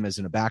time as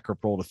in a backup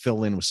role to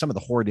fill in with some of the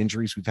horrid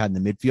injuries we've had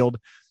in the midfield,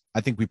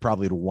 I think we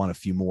probably would have won a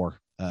few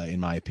more, in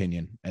my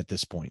opinion, at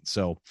this point.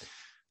 So,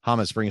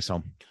 Hamas, bring us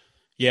home.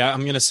 Yeah,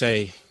 I'm going to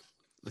say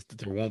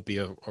there won't be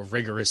a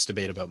rigorous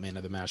debate about man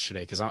of the match today,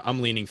 because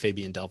I'm leaning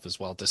Fabian Delph as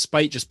well.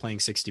 Despite just playing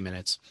 60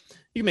 minutes,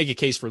 you can make a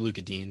case for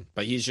Luca Dean,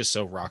 but he's just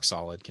so rock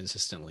solid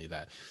consistently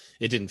that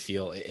it didn't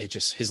feel it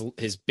just his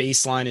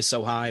baseline is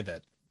so high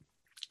that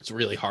it's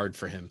really hard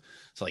for him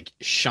to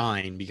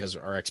shine because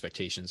our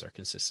expectations are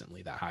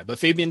consistently that high. But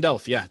Fabian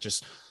Delph, yeah,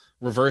 just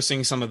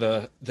reversing some of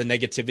the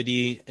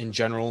negativity in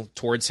general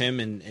towards him,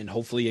 and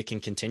hopefully it can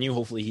continue.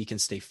 Hopefully he can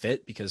stay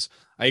fit, because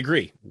I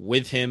agree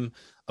with him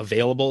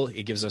available.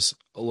 It gives us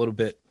a little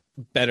bit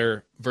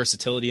better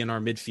versatility in our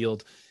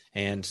midfield,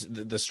 and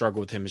the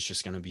struggle with him is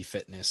just going to be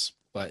fitness.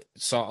 But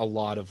saw a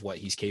lot of what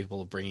he's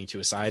capable of bringing to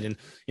a side. And,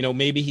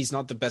 maybe he's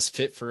not the best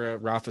fit for a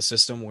Rafa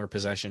system where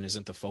possession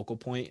isn't the focal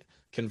point.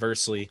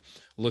 Conversely,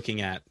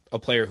 looking at a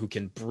player who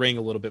can bring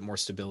a little bit more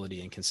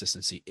stability and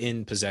consistency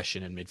in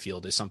possession and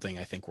midfield is something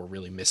I think we're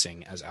really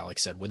missing, as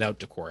Alex said, without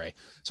Doucouré.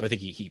 So I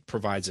think he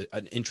provides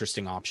an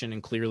interesting option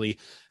and clearly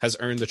has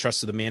earned the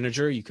trust of the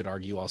manager. You could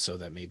argue also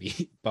that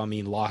maybe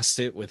Bamin lost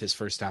it with his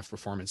first half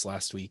performance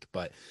last week.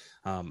 But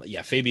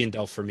Fabian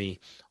Delph for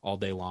me all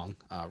day long.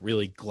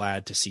 Really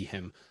glad to see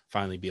him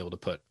finally be able to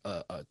put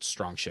a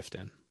strong shift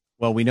in.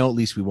 Well, we know at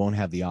least we won't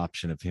have the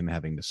option of him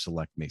having to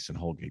select Mason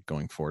Holgate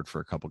going forward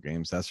for a couple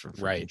games. That's for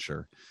right.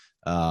 Sure.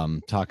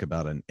 Talk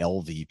about an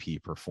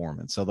LVP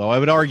performance. Although I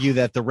would argue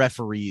that the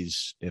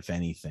referees, if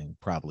anything,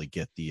 probably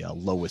get the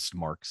lowest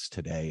marks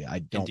today. I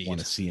don't want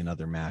to see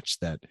another match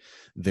that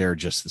they're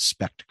just the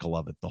spectacle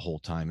of it the whole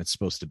time. It's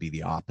supposed to be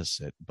the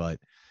opposite. But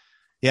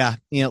yeah,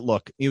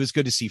 look, it was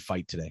good to see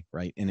fight today,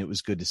 right? And it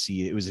was good to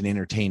see it was an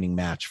entertaining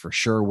match for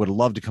sure. Would have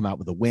loved to come out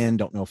with a win.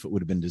 Don't know if it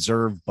would have been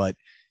deserved, but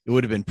it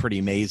would have been pretty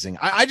amazing.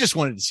 I just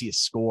wanted to see a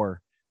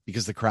score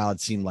because the crowd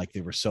seemed like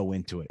they were so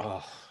into it.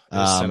 Oh, It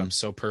was set up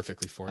so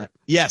perfectly for it.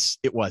 Yes,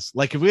 it was.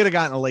 Like if we had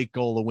gotten a late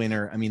goal, the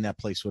winner, I mean, that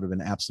place would have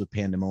been absolute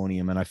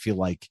pandemonium. And I feel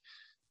like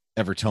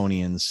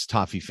Evertonians,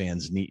 Toffee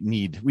fans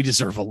we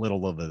deserve a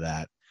little of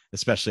that,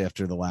 especially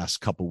after the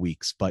last couple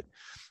weeks. But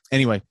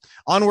anyway,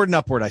 onward and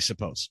upward, I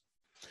suppose.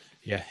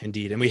 Yeah,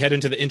 indeed. And we head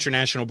into the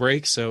international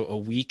break. So a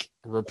week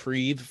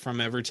reprieve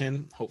from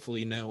Everton.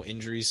 Hopefully no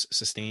injuries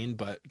sustained,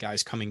 but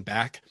guys coming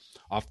back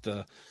off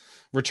the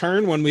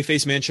return when we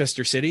face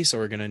Manchester City. So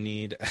we're going to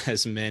need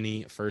as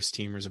many first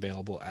teamers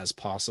available as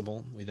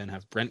possible. We then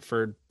have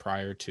Brentford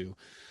prior to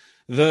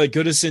the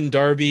Goodison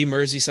Derby,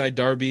 Merseyside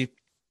Derby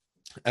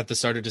at the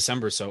start of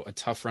December. So a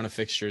tough run of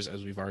fixtures,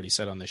 as we've already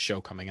said on this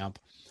show, coming up,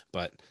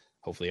 but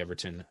hopefully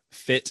Everton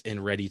fit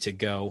and ready to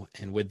go.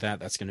 And with that,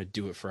 that's going to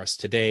do it for us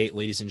today.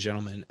 Ladies and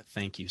gentlemen,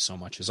 thank you so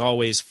much as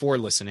always for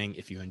listening.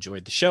 If you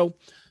enjoyed the show,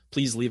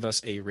 please leave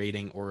us a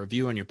rating or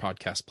review on your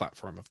podcast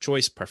platform of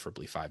choice,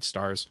 preferably 5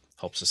 stars.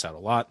 Helps us out a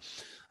lot.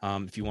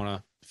 If you want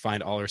to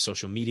find all our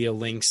social media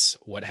links,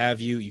 what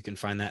have you, you can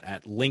find that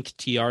at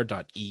linktr.ee/USA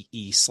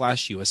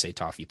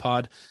Toffee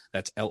Pod.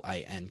 That's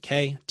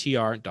linktr.ee/USA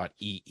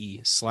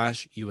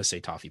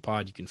Toffee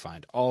Pod. You can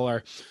find all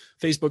our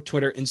Facebook,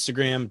 Twitter,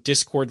 Instagram,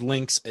 Discord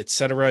links,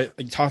 etc.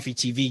 Toffee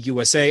TV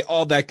USA,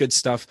 all that good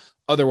stuff.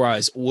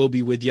 Otherwise, we'll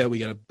be with you. We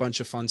got a bunch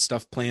of fun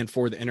stuff planned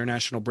for the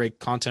international break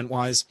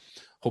content-wise.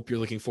 Hope you're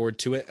looking forward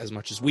to it as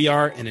much as we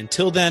are. And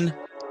until then,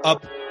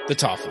 up the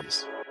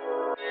Toffees.